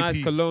 put some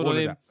nice cologne on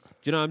him.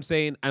 Do you know what I'm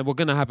saying? And we're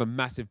gonna have a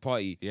massive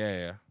party.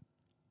 Yeah.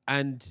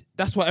 And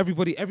that's what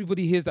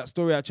everybody hears that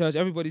story at church.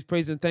 Everybody's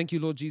praising, thank you,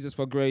 Lord Jesus,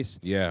 for grace.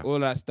 Yeah. All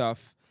that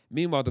stuff.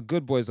 Meanwhile, the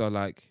good boys are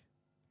like,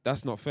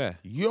 that's not fair.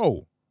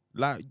 Yo,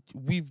 Like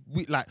we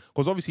like,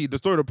 because obviously the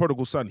story of the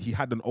prodigal son, he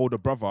had an older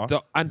brother,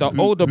 The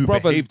who, older who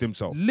brother behaved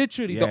himself.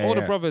 Literally, Yeah, the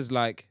older yeah. brother's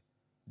like,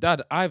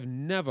 Dad, I've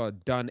never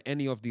done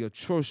any of the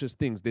atrocious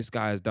things this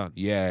guy has done.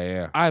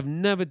 Yeah. I've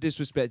never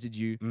disrespected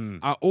you.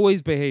 I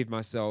always behave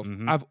myself.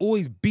 I've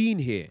always been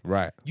here.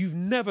 Right. You've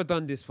never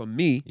done this for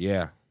me.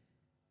 Yeah.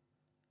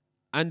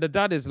 And the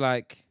dad is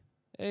like,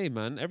 hey,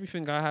 man,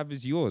 everything I have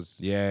is yours.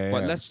 Yeah.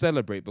 But let's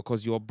celebrate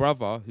because your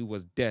brother who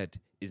was dead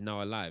is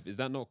now alive. Is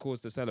that not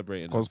cause to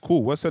celebrate? Because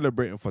cool, we're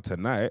celebrating for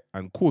tonight,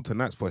 and cool,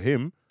 tonight's for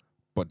him,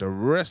 but the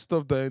rest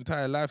of the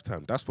entire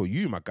lifetime, that's for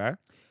you, my guy.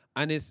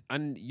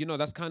 And you know,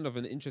 that's kind of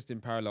an interesting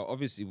parallel.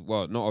 Obviously,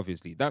 well, not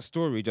obviously. That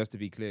story, just to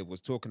be clear,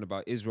 was talking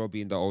about Israel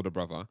being the older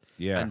brother.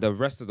 Yeah. And the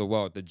rest of the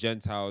world, the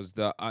Gentiles,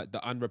 the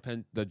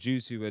the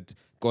Jews who had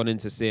gone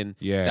into sin.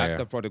 Yeah. That's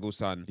the prodigal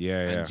son.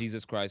 Yeah. And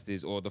Jesus Christ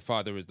is, or the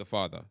Father is the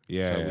Father.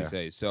 Yeah. Shall we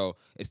say. So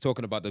it's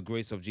talking about the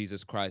grace of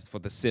Jesus Christ for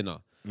the sinner.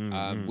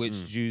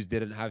 Which Jews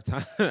didn't have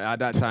time at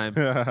that time.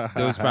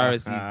 Those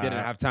Pharisees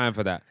didn't have time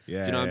for that.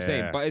 Yeah, Do you know what I'm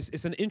saying? yeah. But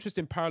it's an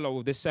interesting parallel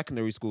with this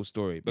secondary school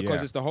story because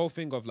Yeah. it's the whole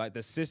thing of like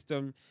the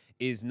system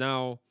is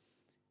now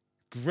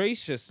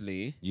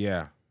graciously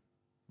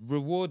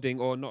rewarding,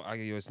 or not.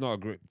 It's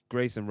not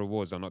grace and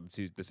rewards are not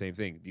the same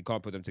thing. You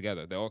can't put them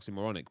together. They're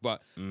oxymoronic.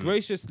 But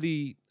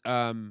graciously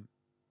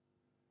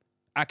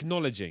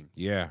acknowledging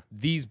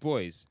these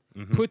boys.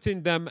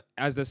 Putting them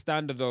as the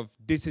standard of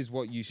this is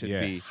what you should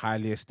be.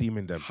 Highly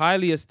esteeming them.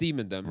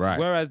 Right.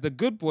 Whereas the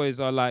good boys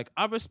are like,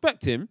 I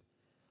respect him,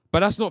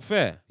 but that's not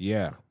fair.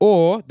 Yeah.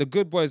 Or the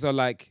good boys are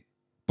like,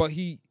 but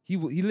he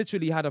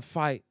literally had a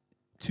fight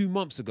 2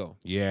 months ago.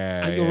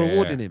 Yeah. And you're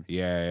rewarding him.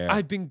 Yeah.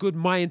 I've been good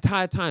my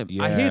entire time. I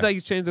Yeah. hear that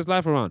he's changed his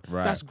life around.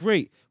 Right. That's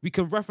great. We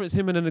can reference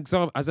him in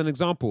as an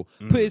example.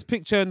 Put his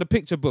picture in the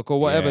picture book or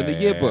whatever, in the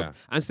yearbook,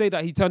 and say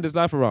that he turned his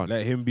life around.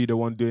 Let him be the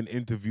one doing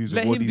interviews.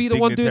 Let with all him these be the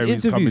one doing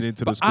dignitaries coming interviews.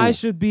 into But the school. I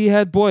should be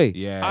head boy.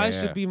 Yeah, I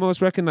yeah. should be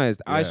most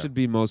recognized. I Yeah. should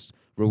be most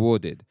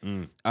rewarded.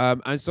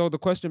 And so the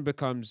question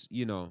becomes,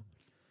 you know,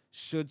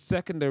 should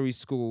secondary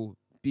school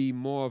be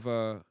more of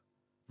a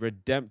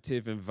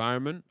redemptive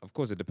environment? Of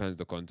course, it depends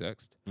the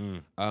context.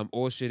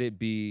 Or should it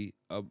be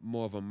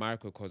more of a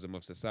microcosm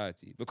of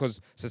society? Because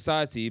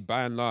society,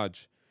 by and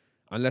large,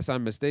 unless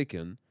I'm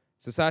mistaken,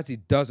 society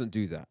doesn't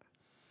do that.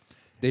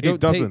 They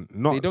don't.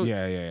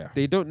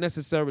 They don't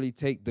necessarily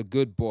take the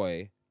good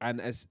boy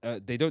and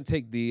they don't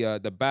take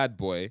the bad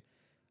boy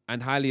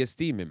and highly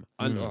esteem him.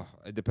 And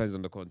it depends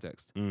on the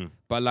context.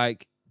 But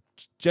like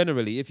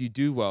generally, if you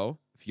do well,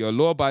 if you're a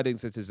law-abiding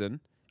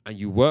citizen and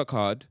you work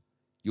hard,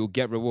 you'll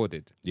get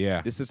rewarded.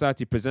 Yeah. This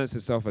society presents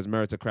itself as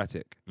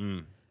meritocratic.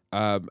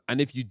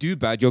 And if you do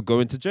bad, you're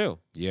going to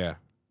jail. Yeah.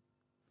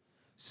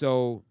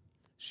 So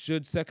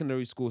should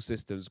secondary school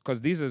systems,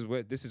 because this is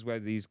where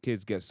these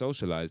kids get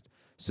socialized,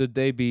 should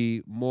they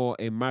be more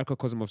a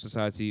microcosm of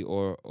society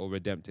or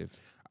redemptive?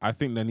 I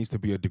think there needs to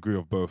be a degree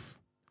of both.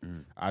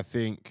 I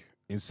think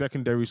in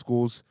secondary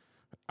schools,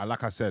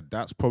 like I said,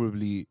 that's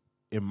probably,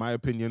 in my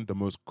opinion, the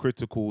most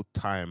critical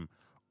time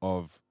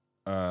of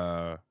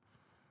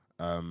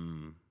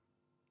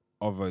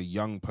a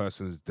young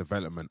person's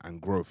development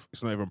and growth.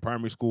 It's not even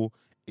primary school,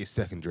 it's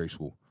secondary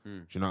school.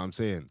 Do you know what I'm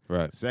saying?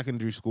 Right.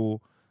 Secondary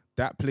school,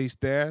 that place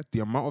there, the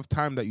amount of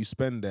time that you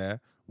spend there,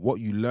 what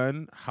you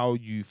learn, how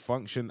you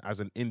function as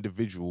an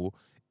individual,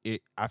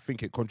 I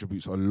think it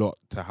contributes a lot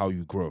to how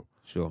you grow.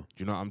 Sure. Do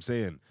you know what I'm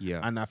saying? Yeah.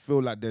 And I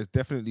feel like there's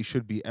definitely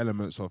should be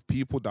elements of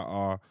people that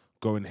are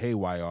going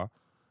haywire.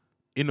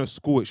 In a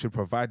school, it should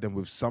provide them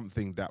with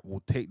something that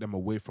will take them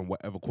away from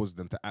whatever causes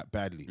them to act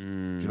badly. Do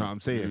you know what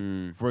I'm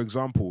saying? For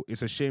example,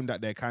 it's a shame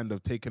that they're kind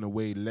of taking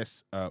away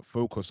less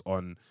focus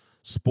on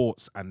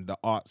sports and the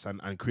arts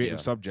and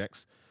creative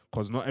subjects,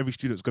 because not every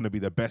student's going to be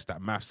the best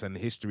at maths and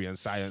history and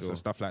science and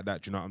stuff like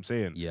that. Do you know what I'm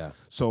saying? Yeah.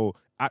 So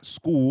at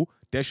school,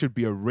 there should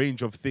be a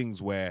range of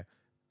things where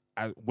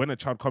when a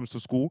child comes to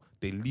school,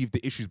 they leave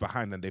the issues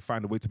behind and they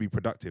find a way to be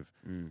productive.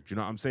 Do you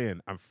know what I'm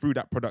saying? And through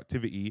that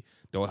productivity,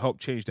 they'll help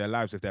change their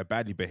lives if they're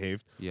badly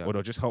behaved, or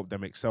they'll just help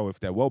them excel if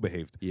they're well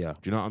behaved. Yeah. Do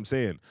you know what I'm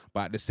saying?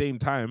 But at the same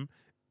time,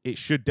 it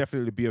should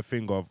definitely be a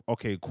thing of,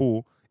 okay,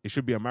 cool. It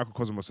should be a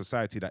microcosm of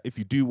society that if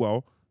you do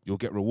well, you'll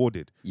get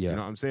rewarded. Yeah. Do you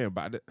know what I'm saying?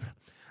 But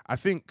I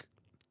think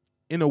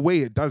in a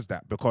way it does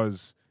that,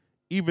 because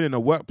even in a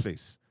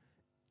workplace,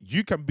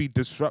 you can be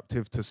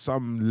disruptive to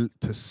some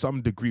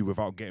degree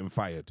without getting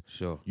fired.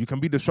 Sure. You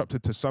can be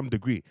disruptive to some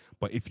degree.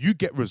 But if you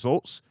get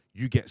results,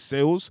 you get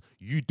sales,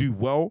 you do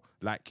well,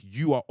 like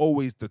you are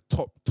always the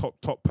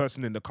top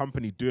person in the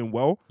company doing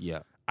well,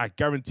 I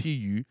guarantee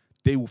you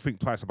they will think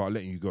twice about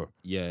letting you go.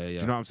 Yeah. Do you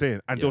know what I'm saying?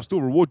 And they'll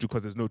still reward you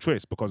because there's no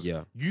choice, because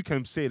you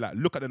can say, like,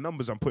 look at the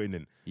numbers I'm putting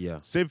in. Yeah.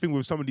 Same thing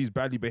with some of these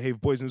badly behaved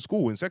boys in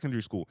school, in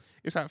secondary school.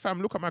 It's like,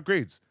 fam, look at my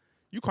grades.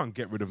 You can't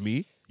get rid of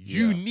me.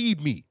 You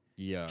need me.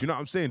 Yeah. Do you know what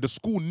I'm saying? The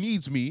school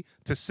needs me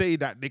to say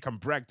that they can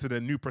brag to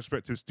the new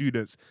prospective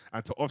students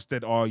and to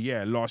Ofsted, oh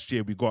yeah, last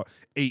year we got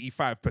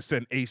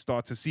 85% A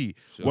star to C.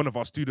 Sure. One of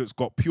our students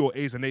got pure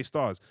A's and A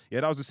stars.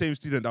 Yeah, that was the same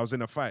student that was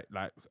in a fight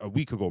like a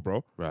week ago,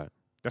 bro. Right.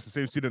 That's the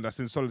same student that's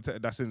in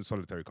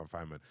solitary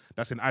confinement.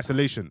 That's in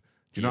isolation.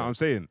 Do you know what I'm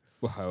saying?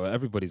 Well,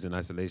 everybody's in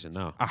isolation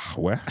now.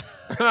 Where?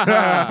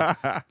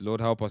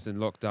 Lord help us in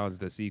lockdowns,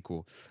 the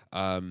sequel.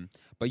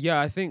 But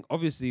yeah, I think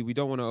obviously we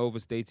don't want to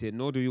overstate it,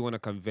 nor do we want to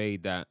convey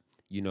that,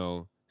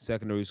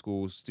 secondary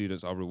school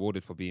students are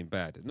rewarded for being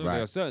bad. No,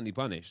 they are certainly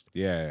punished.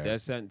 Yeah. They're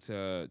sent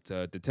to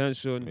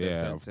detention. They're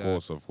sent of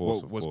course.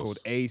 what was called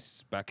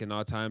ACE back in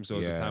our time. So it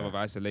was a time of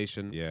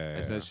isolation,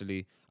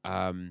 essentially.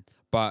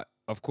 But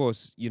of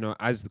course,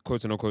 as the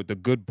quote unquote the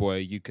good boy,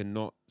 you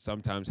cannot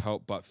sometimes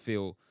help but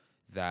feel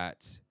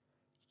that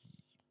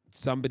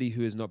somebody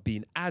who has not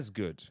been as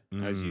good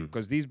as you,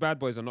 because these bad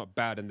boys are not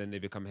bad and then they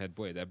become head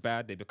boy. They're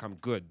bad, they become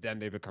good, then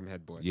they become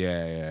head boy.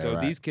 So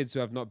these kids who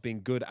have not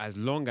been good as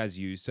long as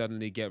you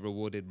suddenly get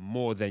rewarded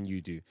more than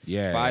you do.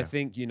 But I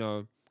think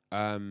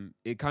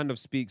it kind of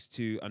speaks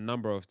to a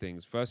number of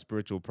things. First,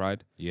 spiritual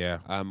pride.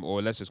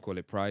 Or let's just call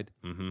it pride.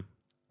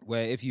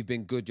 Where if you've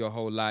been good your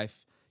whole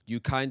life, you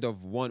kind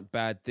of want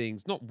bad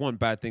things, not want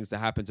bad things to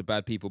happen to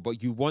bad people,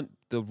 but you want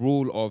the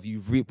rule of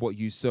you reap what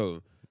you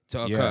sow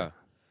to occur.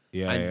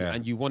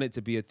 And you want it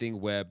to be a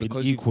thing where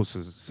because equal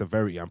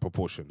severity and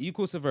proportion.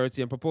 Equal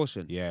severity and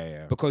proportion.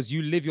 Because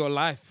you live your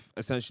life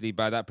essentially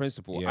by that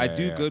principle. I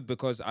do good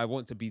because I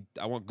want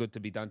good to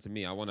be done to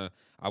me. I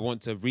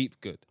want to reap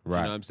good. You know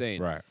what I'm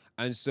saying? Right.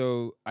 And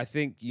so I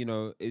think,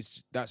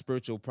 it's that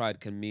spiritual pride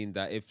can mean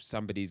that if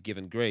somebody's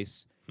given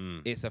grace,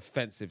 it's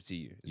offensive to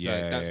you. It's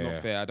like, that's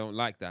not fair. I don't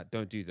like that.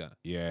 Don't do that.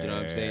 Do you know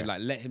what I'm saying?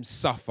 Like, let him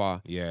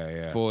suffer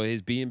for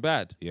his being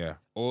bad.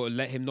 Or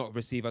let him not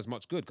receive as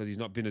much good because he's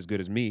not been as good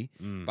as me.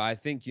 But I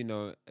think,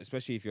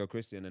 especially if you're a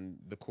Christian and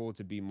the call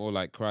to be more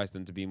like Christ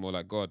and to be more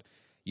like God,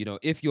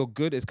 if you're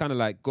good, it's kind of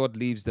like God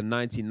leaves the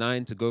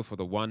 99 to go for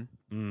the one.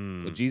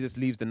 Or Jesus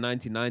leaves the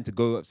 99 to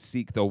go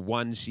seek the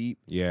one sheep.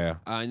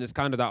 And it's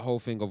kind of that whole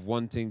thing of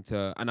wanting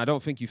to, and I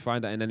don't think you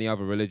find that in any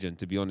other religion,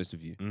 to be honest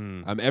with you.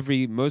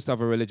 Most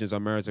other religions are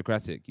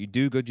meritocratic. You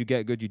do good, you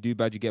get good. You do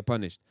bad, you get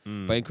punished.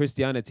 But in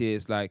Christianity,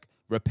 it's like,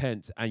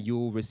 repent and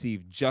you'll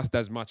receive just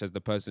as much as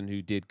the person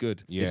who did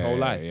good his whole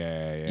life.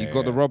 You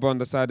got the robber on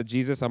the side of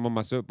Jesus. I'm on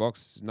my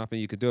soapbox. Nothing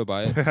you could do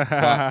about it. But you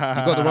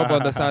got the robber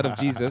on the side of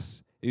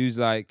Jesus who's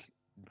like,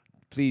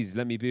 please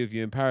let me be with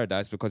you in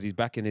paradise, because he's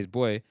backing his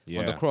boy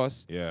on the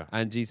cross.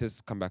 And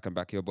Jesus, come back and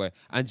back your boy.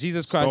 And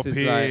Jesus Christ is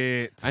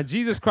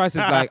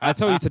like, I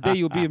tell you today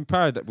you'll be in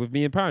paradise with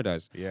me in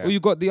paradise. Or you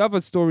got the other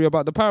story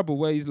about the parable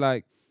where he's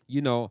like,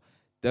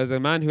 there's a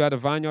man who had a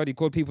vineyard. He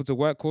called people to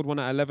work, called one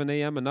at 11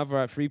 a.m., another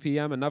at 3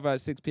 p.m., another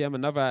at 6 p.m.,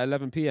 another at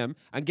 11 p.m.,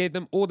 and gave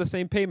them all the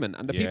same payment.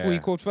 And the people he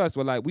called first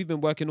were like, we've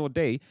been working all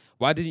day.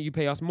 Why didn't you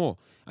pay us more?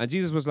 And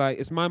Jesus was like,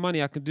 it's my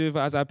money. I can do it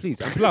as I please.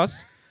 And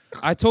plus,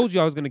 I told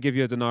you I was going to give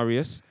you a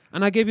denarius,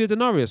 and I gave you a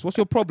denarius. What's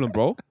your problem,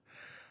 bro?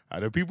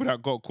 And the people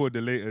that got called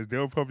the latest, they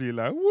were probably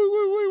like, wait. Do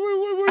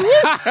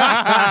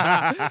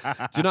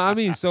you know what I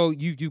mean? So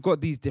you've got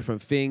these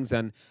different things.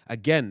 And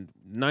again,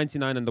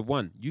 99 and the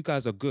 1, you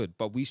guys are good,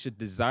 but we should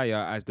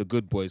desire as the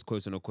good boys,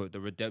 quote unquote,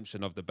 the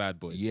redemption of the bad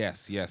boys.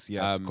 Yes.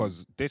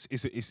 Because this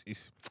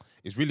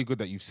is really good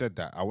that you've said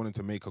that. I wanted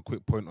to make a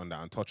quick point on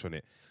that and touch on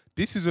it.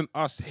 This isn't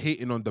us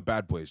hating on the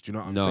bad boys. Do you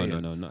know what I'm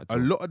saying? No, not at all. A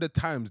lot of the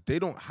times, they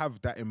don't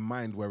have that in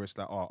mind where it's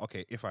like, oh,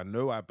 okay, if I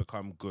know I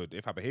become good,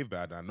 if I behave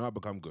bad and I know I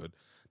become good,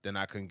 then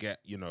I can get,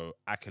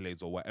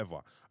 accolades or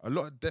whatever. A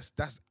lot of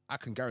that's I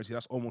can guarantee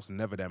that's almost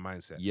never their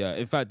mindset. Yeah,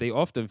 in fact, they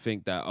often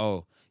think that,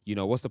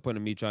 what's the point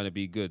of me trying to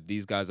be good?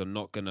 These guys are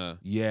not gonna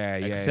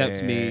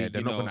accept me.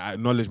 They're not gonna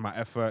acknowledge my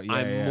effort.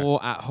 I'm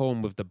more at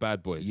home with the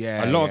bad boys.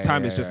 A lot of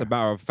time it's just a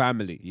matter of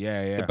family.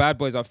 The bad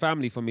boys are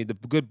family for me. The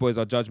good boys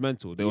are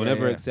judgmental. They will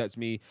never accept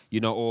me,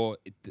 or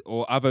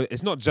other.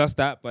 It's not just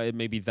that, but it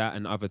may be that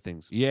and other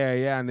things.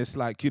 And it's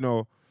like,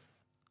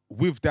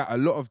 with that, a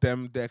lot of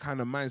them, their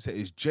kind of mindset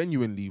is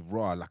genuinely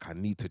raw. Like, I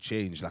need to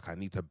change. Like, I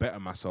need to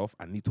better myself.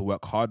 I need to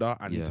work harder.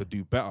 I need to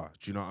do better.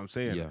 Do you know what I'm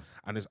saying?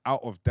 And it's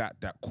out of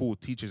that cool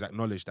teachers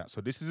acknowledge that.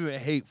 So this isn't a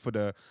hate for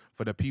the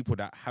people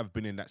that have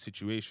been in that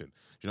situation. Do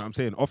you know what I'm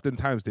saying?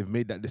 Oftentimes they've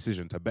made that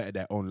decision to better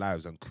their own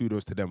lives, and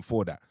kudos to them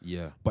for that.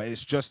 But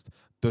it's just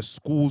the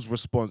school's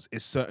response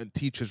is certain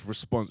teachers'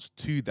 response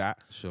to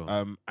that,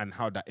 and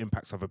how that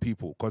impacts other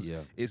people. Because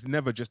it's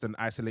never just an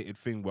isolated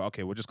thing where,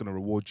 okay, we're just going to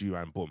reward you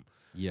and boom.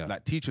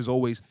 Like, teachers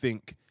always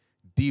think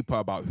deeper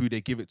about who they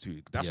give it to.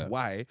 That's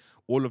why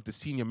all of the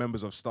senior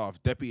members of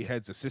staff, deputy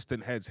heads,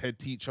 assistant heads, head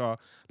teacher,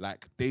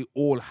 like, they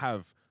all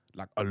have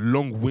like a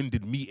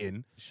long-winded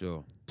meeting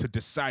to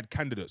decide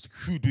candidates.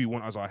 Who do we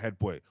want as our head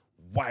boy?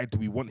 Why do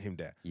we want him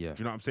there? Do you know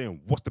what I'm saying?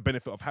 What's the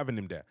benefit of having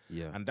him there?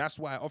 And that's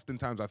why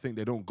oftentimes I think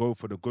they don't go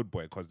for the good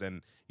boy, because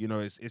then,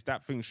 it's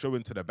that thing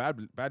showing to the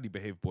badly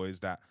behaved boys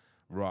that,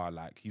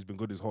 like, he's been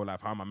good his whole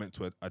life. How am I meant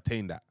to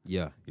attain that? You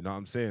know what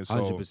I'm saying? So,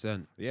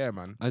 100%. Yeah,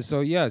 man. And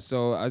so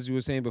as you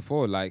were saying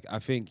before, like, I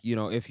think,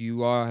 if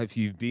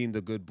you've been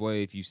the good boy,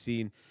 if you've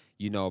seen,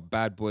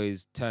 bad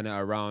boys turn it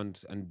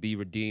around and be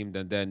redeemed,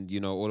 and then,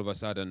 all of a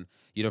sudden,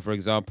 for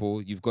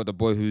example, you've got the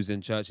boy who's in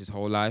church his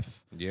whole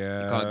life. He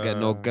can't get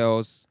no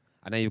girls.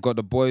 And then you've got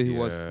the boy who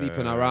was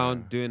sleeping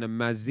around doing a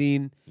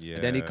mazine. Yeah.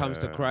 And then he comes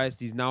to Christ.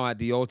 He's now at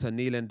the altar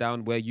kneeling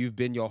down where you've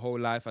been your whole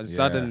life. And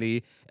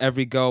suddenly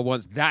every girl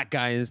wants that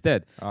guy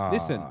instead.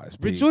 Listen,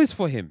 rejoice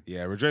for him.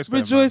 Yeah, rejoice for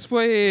him. Rejoice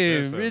for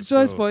him.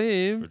 Rejoice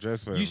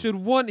for him. You should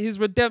want his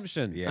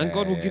redemption. Yeah, and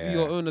God will give you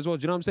your own as well.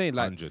 Do you know what I'm saying?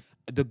 Like 100.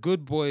 the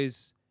good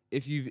boys,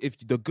 if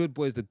the good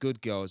boys, the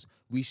good girls,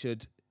 we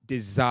should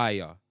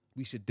desire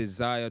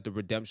the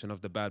redemption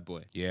of the bad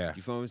boy. Yeah.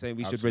 You feel what I'm saying?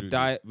 We Absolutely.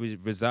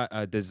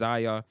 should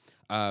desire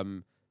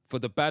for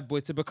the bad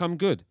boy to become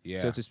good,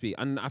 Yeah. so to speak.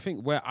 And I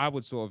think where I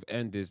would sort of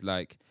end is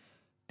like,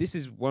 this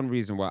is one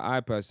reason why I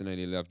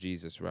personally love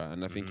Jesus, right?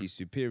 And I think he's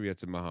superior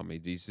to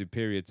Muhammad. He's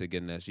superior to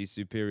Ganesh. He's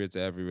superior to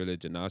every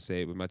religion. I'll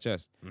say it with my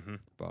chest.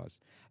 Bars.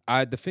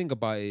 The thing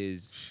about it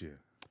is,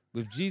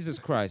 with Jesus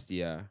Christ,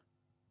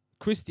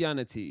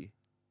 Christianity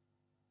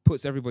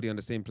puts everybody on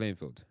the same playing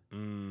field.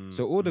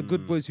 So all the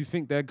good boys who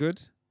think they're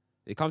good,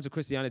 they come to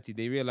Christianity,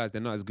 they realize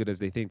they're not as good as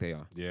they think they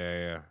are.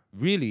 Yeah.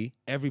 Really,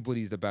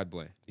 everybody's the bad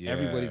boy. Yeah.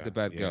 Everybody's the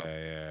bad girl.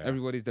 Yeah.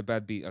 Everybody's the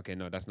bad beat. Okay,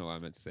 no, that's not what I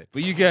meant to say.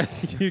 But you get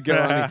what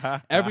I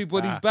mean.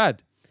 Everybody's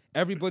bad.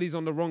 Everybody's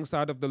on the wrong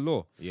side of the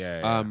law.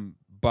 Yeah.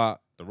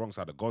 But the wrong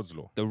side of God's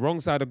law. The wrong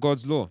side of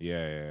God's law.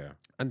 Yeah.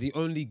 And the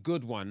only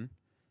good one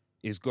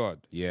is God.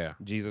 Yeah.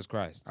 Jesus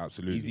Christ.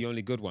 Absolutely. He's the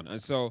only good one. And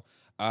so,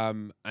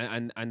 and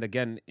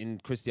again,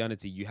 in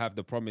Christianity, you have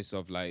the promise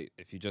of like,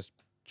 if you just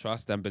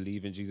trust and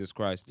believe in Jesus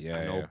Christ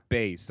and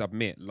obey,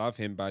 submit, love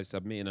him by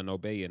submitting and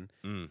obeying,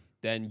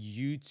 then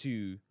you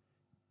too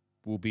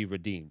will be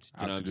redeemed.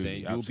 Do you know what I'm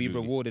saying? You'll be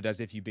rewarded as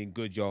if you've been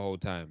good your whole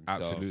time.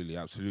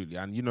 Absolutely.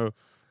 And you know,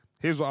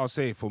 here's what I'll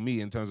say for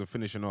me in terms of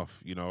finishing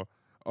off, you know,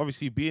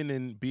 obviously being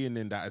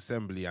in that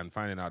assembly and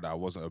finding out that I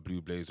wasn't a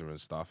blue blazer and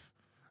stuff,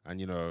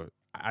 and you know,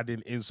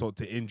 adding insult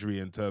to injury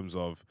in terms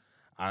of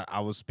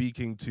I was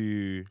speaking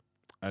to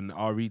an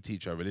RE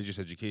teacher, religious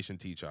education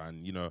teacher,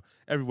 and you know,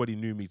 everybody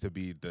knew me to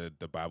be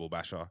the Bible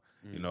basher.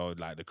 You know,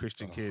 like the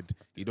Christian kid.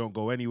 He don't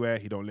go anywhere.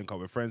 He don't link up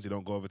with friends. He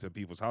don't go over to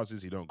people's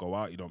houses. He don't go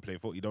out. He don't play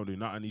football. He don't do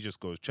nothing. He just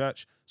goes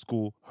church,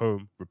 school,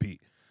 home,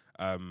 repeat.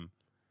 I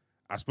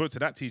spoke to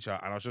that teacher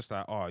and I was just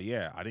like, oh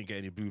yeah, I didn't get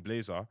any blue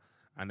blazer.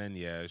 And then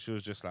she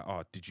was just like,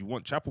 oh, did you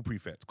want chapel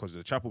prefect? Because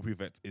the chapel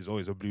prefect is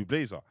always a blue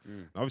blazer.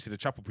 And obviously the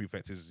chapel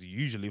prefect is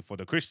usually for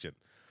the Christian.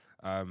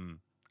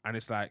 And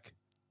it's like,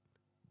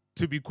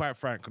 to be quite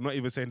frank, I'm not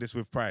even saying this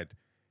with pride,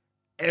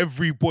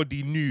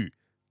 everybody knew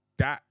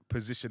that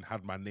position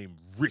had my name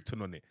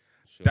written on it.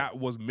 Sure. That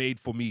was made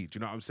for me. Do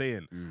you know what I'm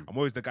saying? I'm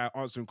always the guy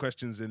answering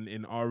questions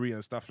in RE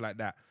and stuff like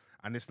that.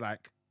 And it's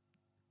like,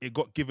 it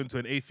got given to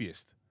an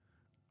atheist.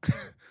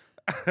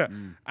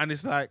 And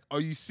it's like, are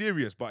you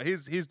serious? But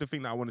here's the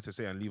thing that I wanted to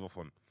say and leave off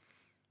on.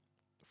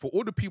 For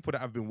all the people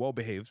that have been well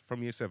behaved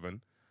from year 7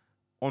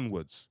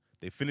 onwards,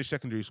 they finished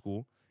secondary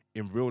school,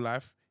 in real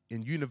life,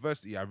 in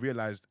university, I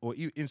realized, or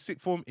in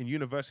sixth form, in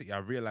university, I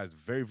realized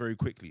very, very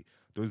quickly,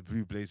 those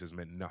blue blazers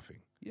meant nothing.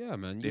 Yeah,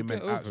 man. They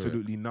meant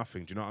absolutely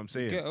nothing. Do you know what I'm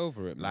saying? Get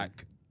over it, man.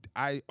 Like,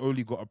 I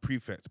only got a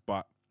prefect,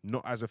 but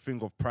not as a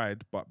thing of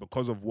pride, but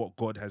because of what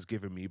God has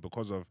given me,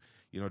 because of,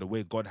 you know, the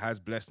way God has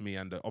blessed me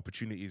and the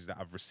opportunities that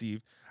I've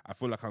received, I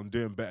feel like I'm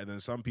doing better than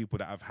some people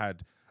that have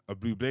had a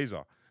blue blazer.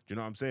 Do you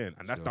know what I'm saying?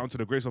 And that's down to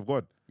the grace of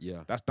God.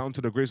 Yeah. That's down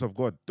to the grace of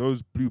God.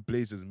 Those blue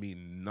blazers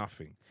mean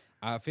nothing.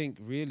 I think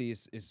really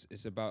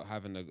it's about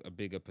having a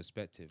bigger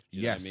perspective.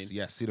 You know what I mean?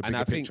 Yes, see the bigger and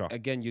I picture. think,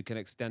 again, you can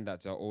extend that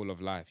to all of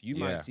life. You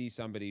might see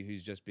somebody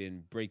who's just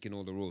been breaking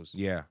all the rules.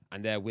 Yeah.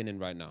 And they're winning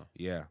right now.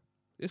 Yeah.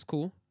 It's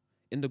cool.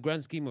 In the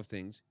grand scheme of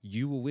things,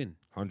 you will win.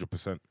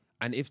 100%.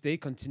 And if they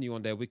continue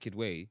on their wicked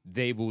way,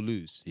 they will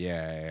lose.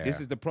 Yeah.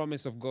 This is the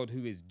promise of God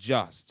who is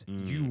just.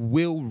 You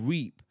will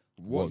reap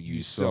what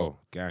you sow.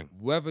 Gang.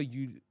 Whether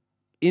you,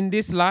 in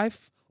this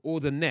life or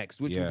the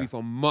next, which will be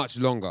for much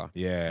longer,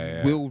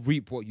 will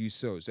reap what you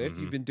sow. So if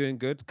you've been doing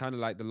good, kind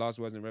of like the last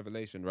words in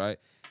Revelation, right?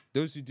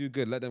 Those who do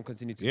good, let them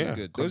continue to do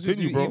good. Those who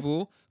do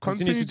evil,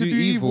 continue to do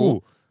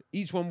evil.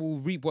 Each one will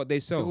reap what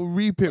they sow. They'll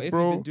reap it, but if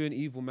bro. you've been doing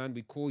evil, man,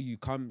 we call you,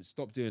 come,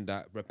 stop doing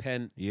that.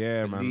 Repent,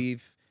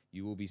 believe,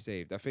 you will be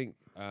saved. I think,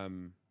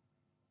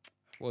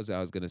 what was it I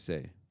was going to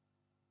say?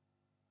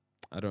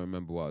 I don't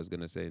remember what I was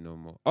going to say no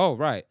more. Oh,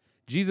 right.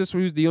 Jesus,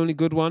 who's the only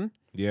good one.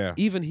 Yeah.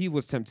 Even he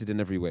was tempted in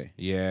every way.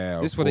 Yeah.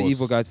 This is for the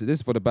evil guys. This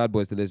is for the bad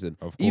boys to listen.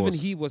 Of course. Even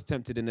he was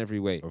tempted in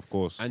every way. Of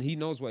course. And he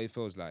knows what it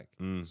feels like.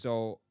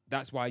 So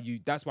that's why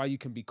you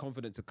can be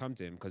confident to come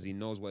to him, because he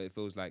knows what it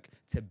feels like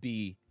to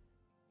be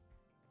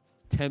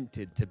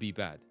tempted to be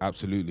bad.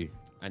 Absolutely.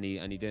 And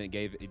he didn't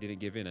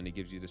give in, and he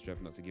gives you the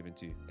strength not to give in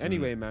too.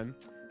 Anyway, man,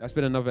 that's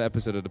been another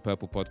episode of the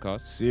Purple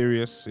Podcast.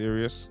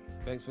 Serious.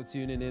 Thanks for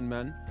tuning in,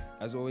 man.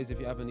 As always, if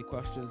you have any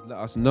questions, let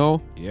us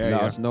know.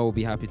 Let us know. We'll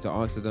be happy to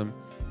answer them.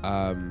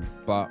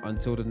 But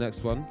until the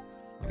next one,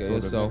 get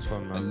yourself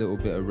a little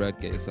bit of red,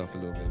 get yourself a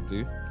little bit of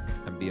blue,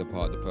 and be a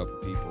part of the Purple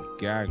people.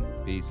 Gang.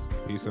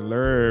 Peace and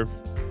love.